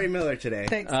applause. Tari Miller today.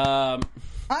 Thanks. Um,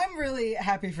 I'm really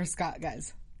happy for Scott,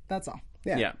 guys. That's all.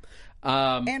 yeah.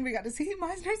 And we got to see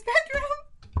Meisner's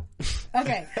bedroom.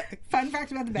 Okay, fun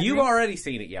fact about the bedroom. You've already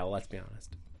seen it, yeah, let's be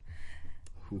honest.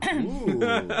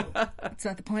 That's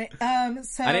not the point.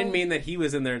 So I didn't mean that he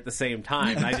was in there at the same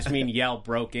time. I just mean Yell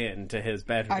broke into his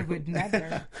bedroom. I would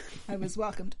never. I was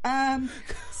welcomed.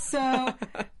 So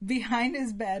behind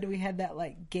his bed, we had that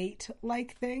like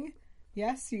gate-like thing.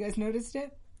 Yes, you guys noticed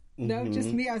it? No,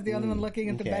 just me. I was the only one looking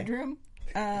at the bedroom.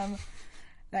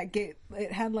 That gate,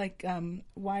 it had like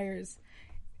wires.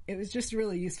 It was just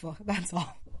really useful. That's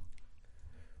all.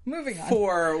 Moving on.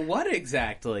 For what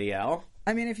exactly, Yell?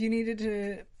 I mean, if you needed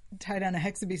to tie down a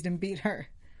Hexabeast and beat her,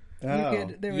 you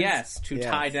could. There was, Yes, to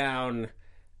tie down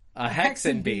a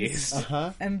Hexen Beast.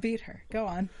 and beat her. Go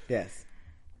on. Yes.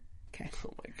 Okay.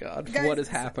 Oh my god, Guys, what is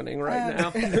happening right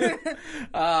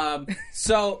now?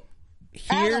 So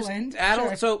here's Adeline,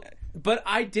 sure. So, but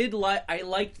I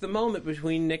liked the moment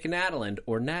between Nick and Adeline,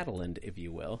 or Nataland, if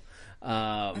you will.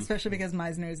 Especially because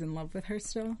Meisner is in love with her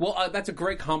still. Well, that's a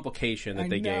great complication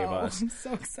that they gave us. I'm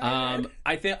so excited.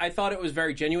 I thought it was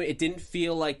very genuine. It didn't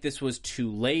feel like this was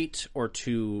too late or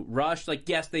too rushed. Like,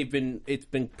 yes, it's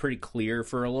been pretty clear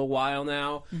for a little while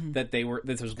now that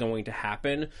this was going to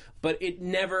happen, but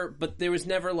there was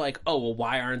never like, oh, well,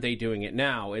 why aren't they doing it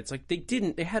now? It's like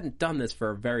they hadn't done this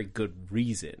for a very good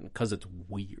reason, because it's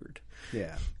weird.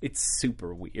 Yeah. It's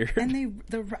super weird. And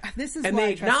this is and why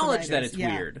they I trust the acknowledge that writers. it's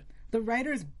weird. The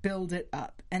writers build it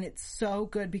up, and it's so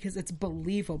good because it's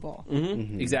believable.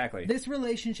 Exactly. This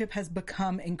relationship has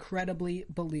become incredibly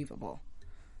believable.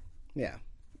 Yeah.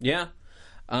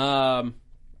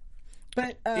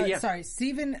 But, sorry,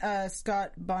 Stephen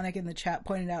Scott Bonnick in the chat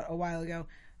pointed out a while ago,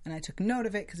 and I took note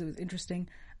of it because it was interesting.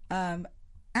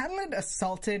 Adeline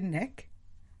assaulted Nick,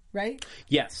 right?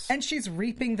 Yes. And she's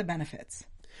reaping the benefits.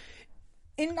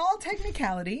 In all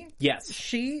technicality, yes,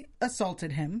 she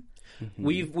assaulted him.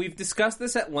 We've discussed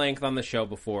this at length on the show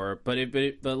before, but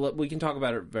we can talk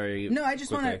about it very. No, I just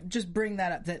quickly. want to just bring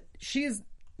that up, that she is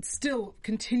still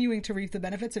continuing to reap the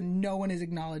benefits, and no one is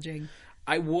acknowledging.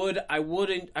 I would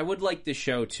like the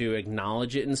show to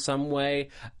acknowledge it in some way.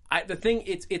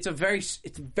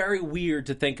 It's very weird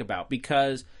to think about,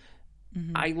 because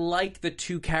I like the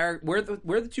two where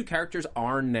the two characters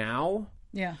are now.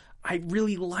 Yeah, I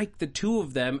really like the two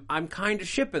of them. I'm kind of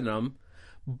shipping them,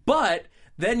 but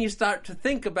then you start to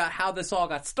think about how this all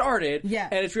got started,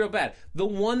 and it's real bad. The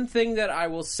one thing that I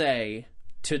will say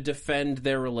to defend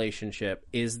their relationship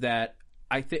is that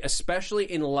I think,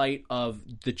 especially in light of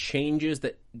the changes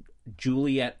that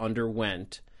Juliet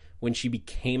underwent when she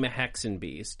became a Hexen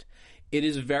Beast, it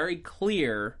is very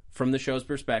clear from the show's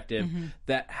perspective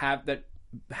that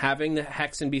having the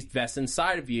Hexen Beast vest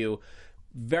inside of you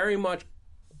very much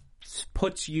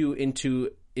puts you into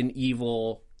an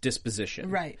evil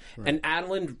disposition. Right. And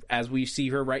Adeline, as we see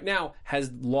her right now,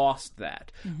 has lost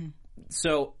that.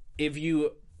 So if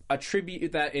you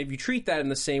attribute that, if you treat that in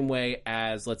the same way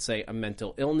as, let's say, a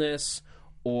mental illness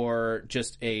or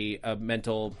just a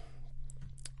mental...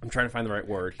 I'm trying to find the right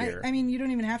word here. I mean, you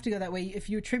don't even have to go that way. If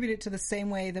you attribute it to the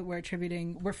same way that we're kind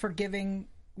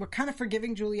of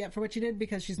forgiving Juliet for what she did,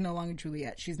 because she's no longer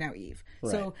Juliet. She's now Eve.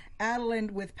 Right. So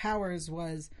Adeline with powers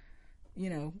was,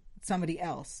 somebody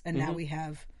else. And now we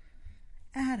have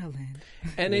Adeline.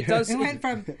 And it does... It went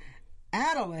from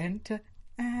Adeline to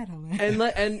Adeline.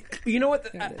 And you know what?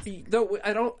 I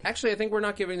think we're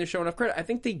not giving the show enough credit. I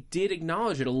think they did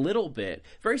acknowledge it a little bit,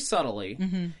 very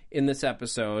subtly, in this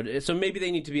episode. So maybe they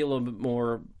need to be a little bit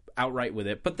more outright with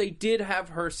it. But they did have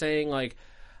her saying, like,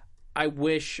 I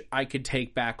wish I could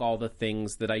take back all the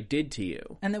things that I did to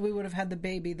you. And that we would have had the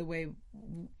baby the way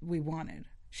we wanted.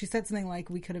 She said something like,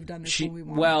 we could have done this when we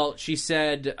wanted. Well, she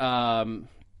said, I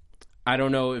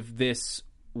don't know if this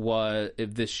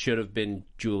should have been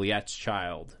Juliet's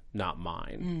child, not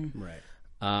mine.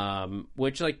 Right.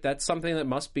 Which, like, that's something that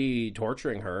must be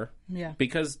torturing her. Yeah.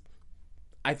 Because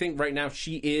I think right now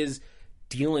she is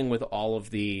dealing with all of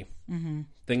the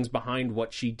things behind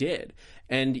what she did.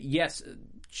 And yes,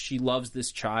 she loves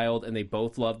this child, and they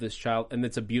both love this child, and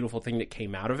it's a beautiful thing that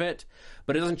came out of it.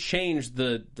 But it doesn't change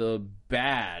the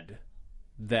bad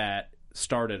that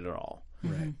started it all.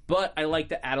 Right. But I like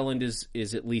that Adeline is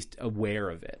at least aware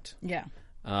of it. Yeah.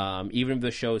 Even if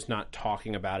the show's not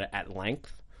talking about it at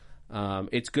length,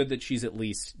 It's good that she's at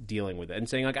least dealing with it and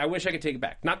saying, like, I wish I could take it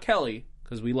back. Not Kelly,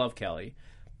 because we love Kelly,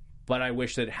 but I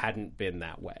wish that it hadn't been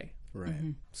that way. Right.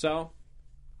 So,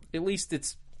 at least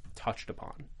it's touched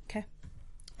upon. Okay.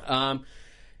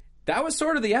 That was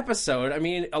sort of the episode. I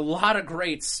mean, a lot of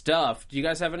great stuff. Do you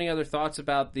guys have any other thoughts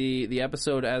about the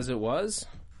episode as it was?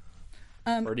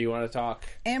 Or do you want to talk?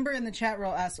 Amber in the chat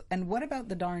roll asks, and what about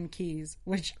the darn keys?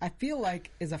 Which I feel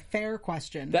like is a fair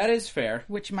question. That is fair.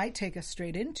 Which might take us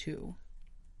straight into...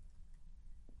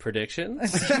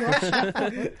 predictions?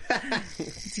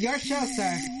 It's your show,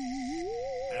 sir.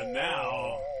 And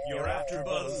now, your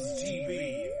AfterBuzz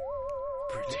TV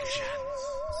predictions.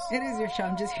 It is your show.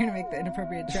 I'm just here to make the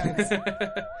inappropriate jokes.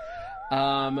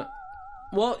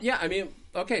 Well, yeah, I mean,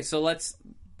 okay, so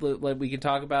we can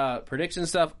talk about prediction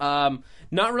stuff.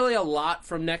 Not really a lot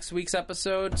from next week's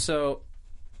episode, so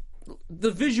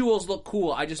the visuals look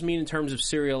cool. I just mean in terms of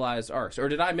serialized arcs. Or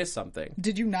did I miss something?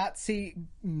 Did you not see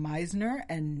Meisner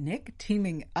and Nick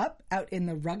teaming up out in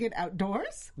the rugged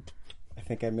outdoors? I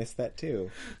think I missed that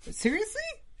too. Seriously?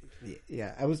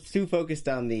 Yeah, I was too focused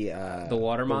on the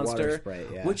water monster, water sprite,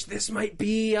 yeah. Which this might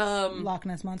be Loch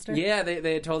Ness Monster? Yeah,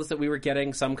 they had told us that we were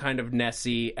getting some kind of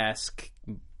Nessie-esque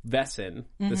Vessin.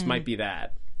 This might be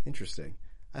that. Interesting.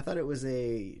 I thought it was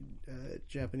a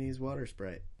Japanese water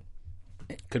sprite.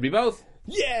 Could be both.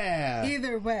 Yeah!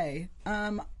 Either way,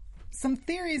 some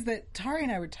theories that Tari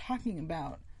and I were talking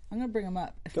about. I'm going to bring them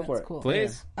up if Go that's for it. cool.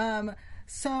 Please.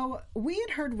 So we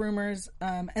had heard rumors,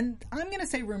 and I'm going to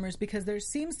say rumors because there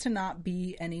seems to not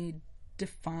be any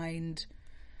defined,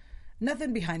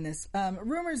 nothing behind this.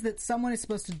 Rumors that someone is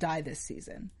supposed to die this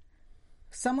season.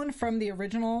 Someone from the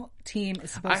original team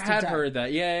is supposed to die. I had heard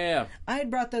that. Yeah. I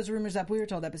had brought those rumors up. We were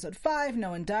told episode 5. No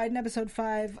one died in episode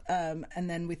 5. And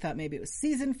then we thought maybe it was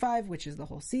season 5, which is the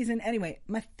whole season. Anyway,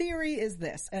 my theory is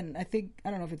this. And I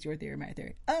don't know if it's your theory or my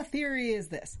theory. A theory is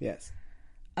this. Yes.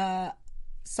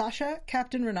 Sasha,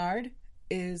 Captain Renard,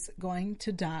 is going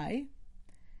to die.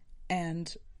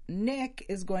 And Nick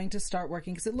is going to start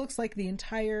working, because it looks like the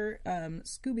entire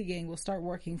Scooby Gang will start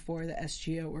working for the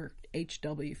SGO, or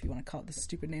HW, if you want to call it the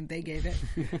stupid name they gave it,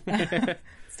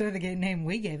 instead of the name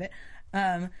we gave it.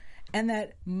 And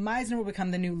that Meisner will become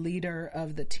the new leader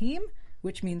of the team,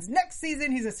 which means next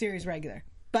season he's a series regular.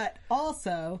 But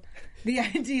also the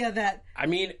idea that... I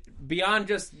mean, beyond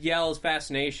just Yell's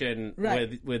fascination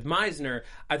with Meisner,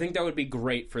 I think that would be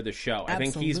great for the show. Absolutely.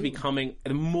 I think he's becoming...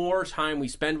 The more time we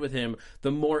spend with him,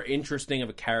 the more interesting of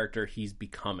a character he's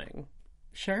becoming.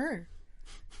 Sure.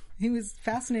 He was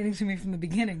fascinating to me from the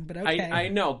beginning, but okay. I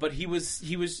know, but he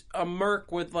was a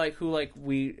merc with who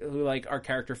our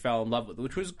character fell in love with,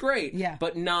 which was great. Yeah.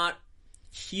 But not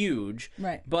huge.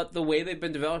 Right. But the way they've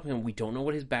been developing him, we don't know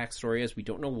what his backstory is. We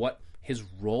don't know what his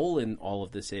role in all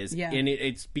of this is. Yeah. And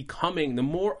it's becoming the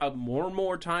more and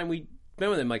more time we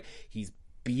spend with him, like he's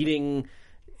beating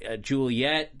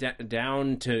Juliet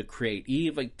down to create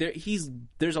Eve. Like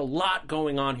there's a lot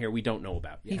going on here we don't know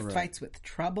about yet. He fights with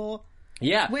Trouble.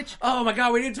 Yeah. Which, oh my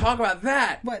god, we didn't talk about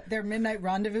that. What, their midnight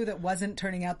rendezvous that wasn't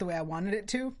turning out the way I wanted it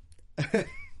to?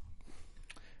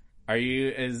 Are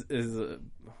you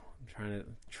trying to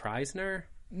Treisner?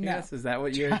 No. Yes, is that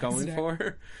what you're going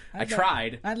for? I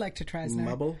tried. I'd like to try Treisner.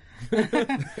 Mubble?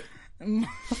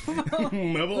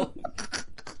 Mubble?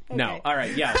 No. All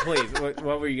right. Yeah, please.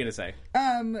 What were you going to say?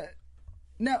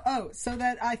 No. Oh, so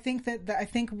that I think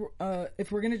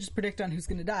if we're going to just predict on who's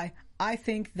going to die, I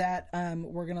think that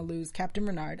we're going to lose Captain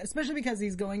Renard, especially because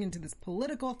he's going into this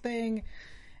political thing,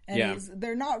 and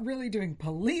they're not really doing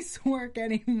police work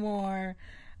anymore.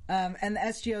 And the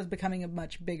SGO is becoming a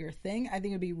much bigger thing. I think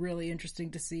it would be really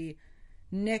interesting to see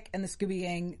Nick and the Scooby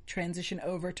Gang transition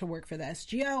over to work for the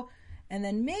SGO. And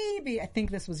then maybe, I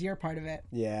think this was your part of it.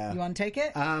 Yeah. You want to take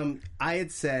it? I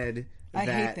had said I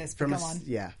that hate this, but from go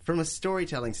on. From a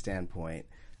storytelling standpoint,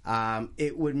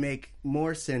 it would make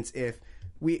more sense if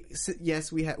we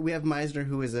have Meisner,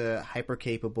 who is a hyper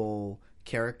capable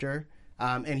character,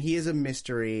 and he is a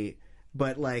mystery,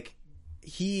 but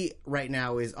he right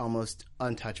now is almost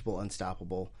untouchable,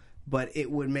 unstoppable. But it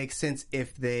would make sense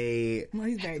if he's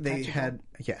very touchable.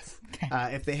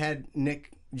 If they had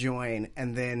Nick join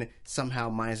and then somehow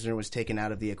Meisner was taken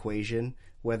out of the equation,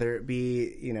 whether it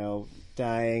be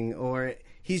dying or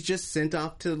he's just sent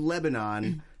off to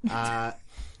Lebanon,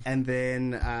 and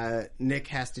then Nick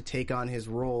has to take on his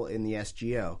role in the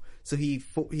SGO. So he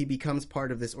becomes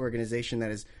part of this organization that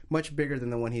is much bigger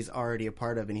than the one he's already a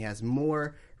part of, and he has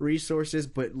more resources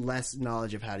but less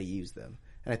knowledge of how to use them.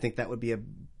 And I think that would be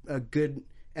a good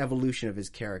evolution of his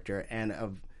character and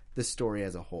of the story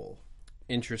as a whole.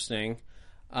 Interesting.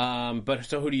 But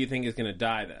so who do you think is going to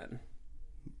die then?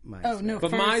 Meisner. Oh, no.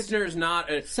 But First- Meisner's not.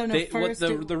 So no, What first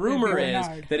the it rumor would be is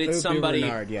Renard. that It it's would be somebody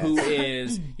Renard, yes. who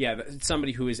is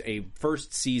somebody who is a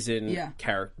first season Yeah.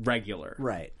 regular.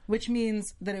 Right. Which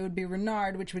means that it would be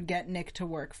Renard, which would get Nick to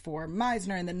work for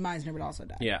Meisner, and then Meisner would also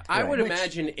die. Yeah, I would Which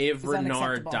imagine if is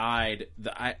Renard unacceptable. died,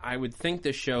 I would think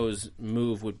the show's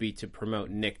move would be to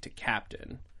promote Nick to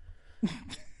captain.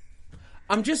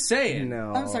 I'm just saying.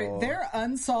 No. I'm sorry, their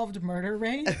unsolved murder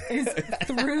rate is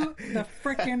through the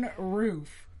frickin'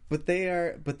 roof. But they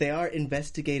are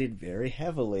investigated very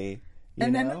heavily. You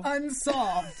And know? then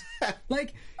unsolved.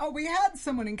 Like, oh, we had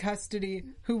someone in custody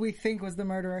who we think was the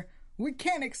murderer. We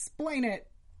can't explain it.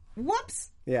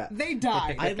 Whoops. Yeah. They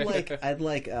died. I'd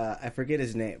like I forget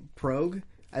his name. Progue.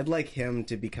 I'd like him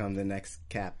to become the next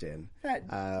captain.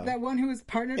 That one who was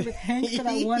partnered with Hank for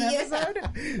that one episode?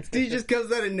 He just comes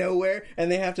out of nowhere,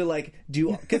 and they have to like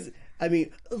do because. I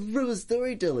mean, from a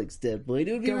storytelling standpoint,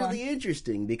 it would be Go really on.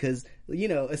 interesting because, you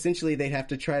know, essentially they'd have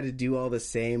to try to do all the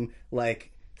same, like,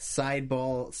 side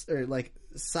balls or, like,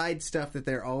 side stuff that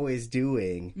they're always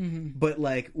doing, but,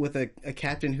 like, with a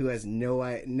captain who has no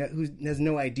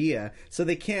idea, so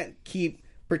they can't keep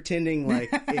pretending like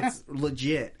it's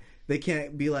legit. They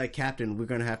can't be like, Captain, we're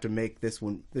going to have to make this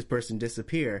person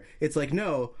disappear. It's like,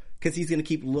 no, because he's going to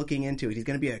keep looking into it. He's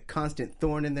going to be a constant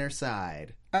thorn in their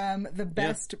side. The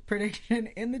best prediction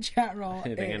in the chat roll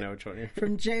I think I know which one you're.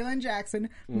 from Jalen Jackson.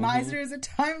 Meisner is a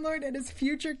Time Lord and is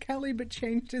future Kelly, but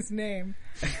changed his name.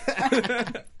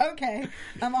 Okay.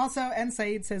 Also, and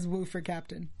Saeed says woo for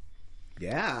captain.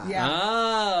 Yeah. Yeah.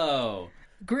 Oh.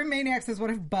 Grim Maniac says, what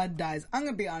if Bud dies? I'm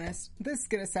going to be honest. This is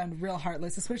going to sound real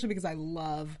heartless, especially because I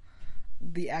love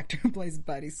the actor who plays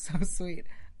Bud. He's so sweet.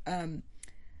 Bud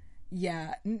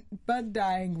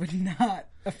dying would not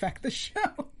affect the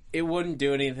show. It wouldn't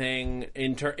do anything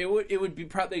it would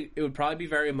probably be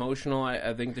very emotional.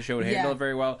 I think the show would handle it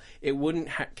very well. It wouldn't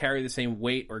carry the same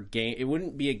weight or game. It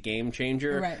wouldn't be a game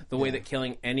changer the way that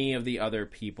killing any of the other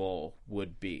people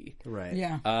would be. Right.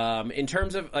 Yeah. In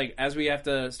terms of like as we have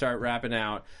to start wrapping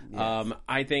out,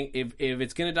 I think if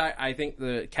it's gonna die, I think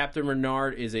the Captain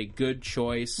Renard is a good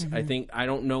choice. I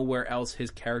don't know where else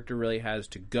his character really has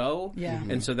to go. Yeah.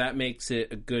 And so that makes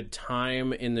it a good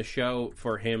time in the show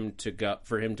for him to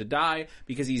die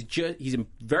because he's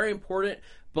very important,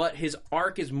 but his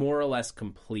arc is more or less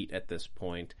complete at this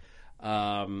point.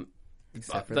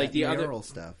 Except for like that the mayoral other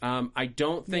stuff. I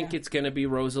don't think it's going to be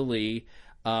Rosalie.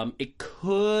 It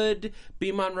could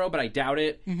be Monroe, but I doubt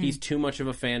it. He's too much of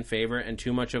a fan favorite and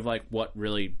too much of like what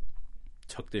really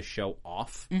took this show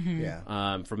off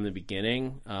from the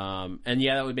beginning. And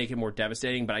that would make it more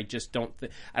devastating, but I just don't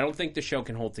think the show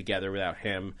can hold together without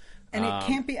him. And it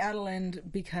can't be Adelind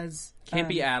because... Can't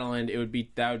be Adelind.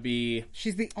 That would be...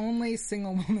 She's the only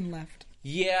single woman left.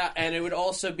 Yeah, and it would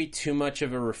also be too much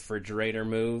of a refrigerator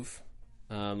move.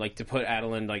 Like to put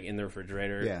Adelind like in the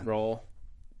refrigerator role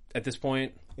at this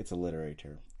point. It's a literary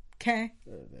term. Okay.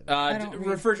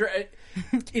 Refrigerator.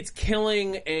 It's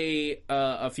killing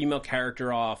a female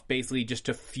character off basically just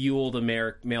to fuel the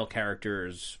male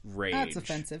character's rage. That's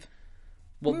offensive.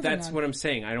 Well, Moving that's on. what I'm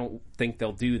saying. I don't think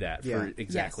they'll do that for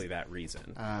exactly that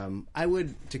reason. I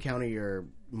would, to counter your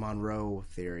Monroe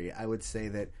theory, I would say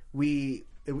that it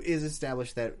is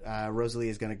established that Rosalie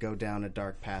is going to go down a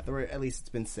dark path, or at least it's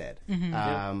been said.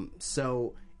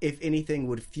 So if anything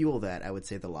would fuel that, I would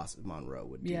say the loss of Monroe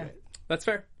would do it. That's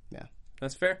fair. Yeah.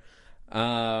 That's fair.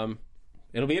 It'll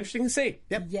be interesting to see.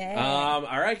 Yep. Yeah.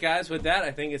 All right, guys. With that, I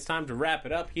think it's time to wrap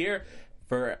it up here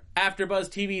for AfterBuzz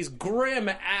TV's Grim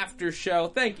After Show.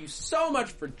 Thank you so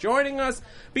much for joining us.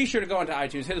 Be sure to go onto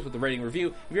iTunes, hit us with a rating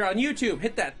review. If you're on YouTube,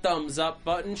 hit that thumbs up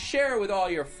button. Share it with all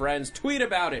your friends. Tweet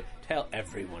about it. Tell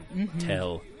everyone.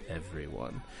 Tell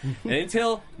everyone. And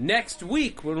until next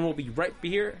week, when we'll be right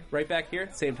back here,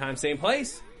 same time, same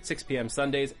place, 6 p.m.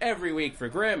 Sundays every week for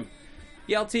Grim.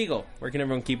 Yell Teagle, where can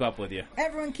everyone keep up with you?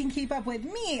 Everyone can keep up with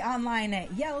me online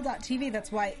at yell.tv.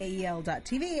 That's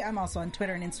YAEL.tv. I'm also on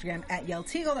Twitter and Instagram at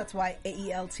YellTeagle. That's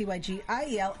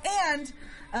YAELTYGIEL.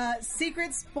 And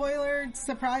secret spoiler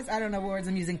surprise, I don't know what words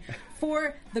I'm using,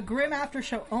 for the Grim After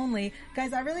Show only.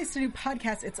 Guys, I released a new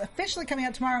podcast. It's officially coming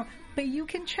out tomorrow, but you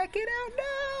can check it out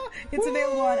now. It's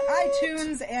available on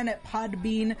iTunes and at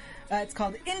Podbean. It's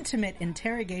called Intimate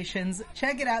Interrogations.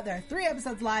 Check it out. There are 3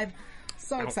 episodes live.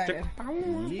 So excited.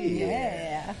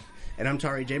 Yeah. And I'm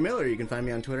Tari J. Miller. You can find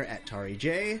me on Twitter at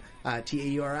TariJ,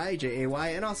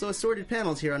 TaurijAY, and also Assorted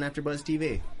Panels here on AfterBuzz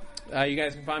TV. You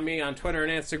guys can find me on Twitter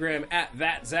and Instagram at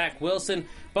ThatZachWilson.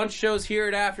 Bunch of shows here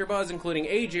at AfterBuzz, including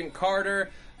Agent Carter,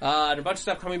 and a bunch of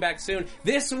stuff coming back soon.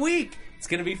 This week, it's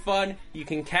going to be fun. You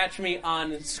can catch me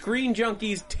on Screen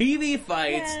Junkies TV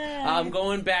Fights. I'm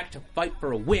going back to fight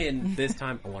for a win. This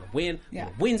time, I want to win. I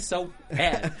want to win so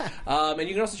bad. And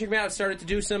you can also check me out. I've started to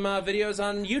do some videos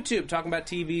on YouTube talking about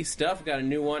TV stuff. I've got a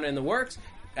new one in the works.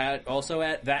 Also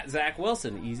at That Zach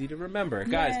Wilson. Easy to remember.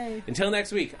 Yay. Guys, until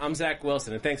next week, I'm Zach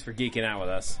Wilson, and thanks for geeking out with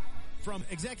us. From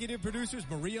executive producers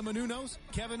Maria Menounos,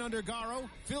 Kevin Undergaro,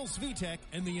 Phil Svitek,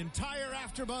 and the entire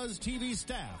AfterBuzz TV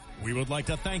staff, we would like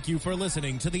to thank you for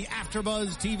listening to the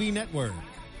AfterBuzz TV network.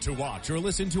 To watch or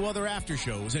listen to other after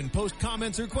shows and post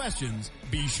comments or questions,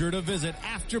 be sure to visit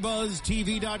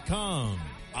AfterBuzzTV.com.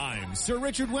 I'm Sir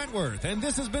Richard Wentworth, and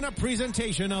this has been a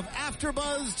presentation of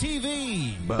AfterBuzz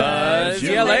TV. Buzz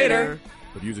you later.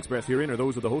 The views expressed herein are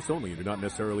those of the hosts only and do not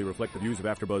necessarily reflect the views of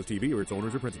AfterBuzz TV or its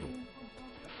owners or principals.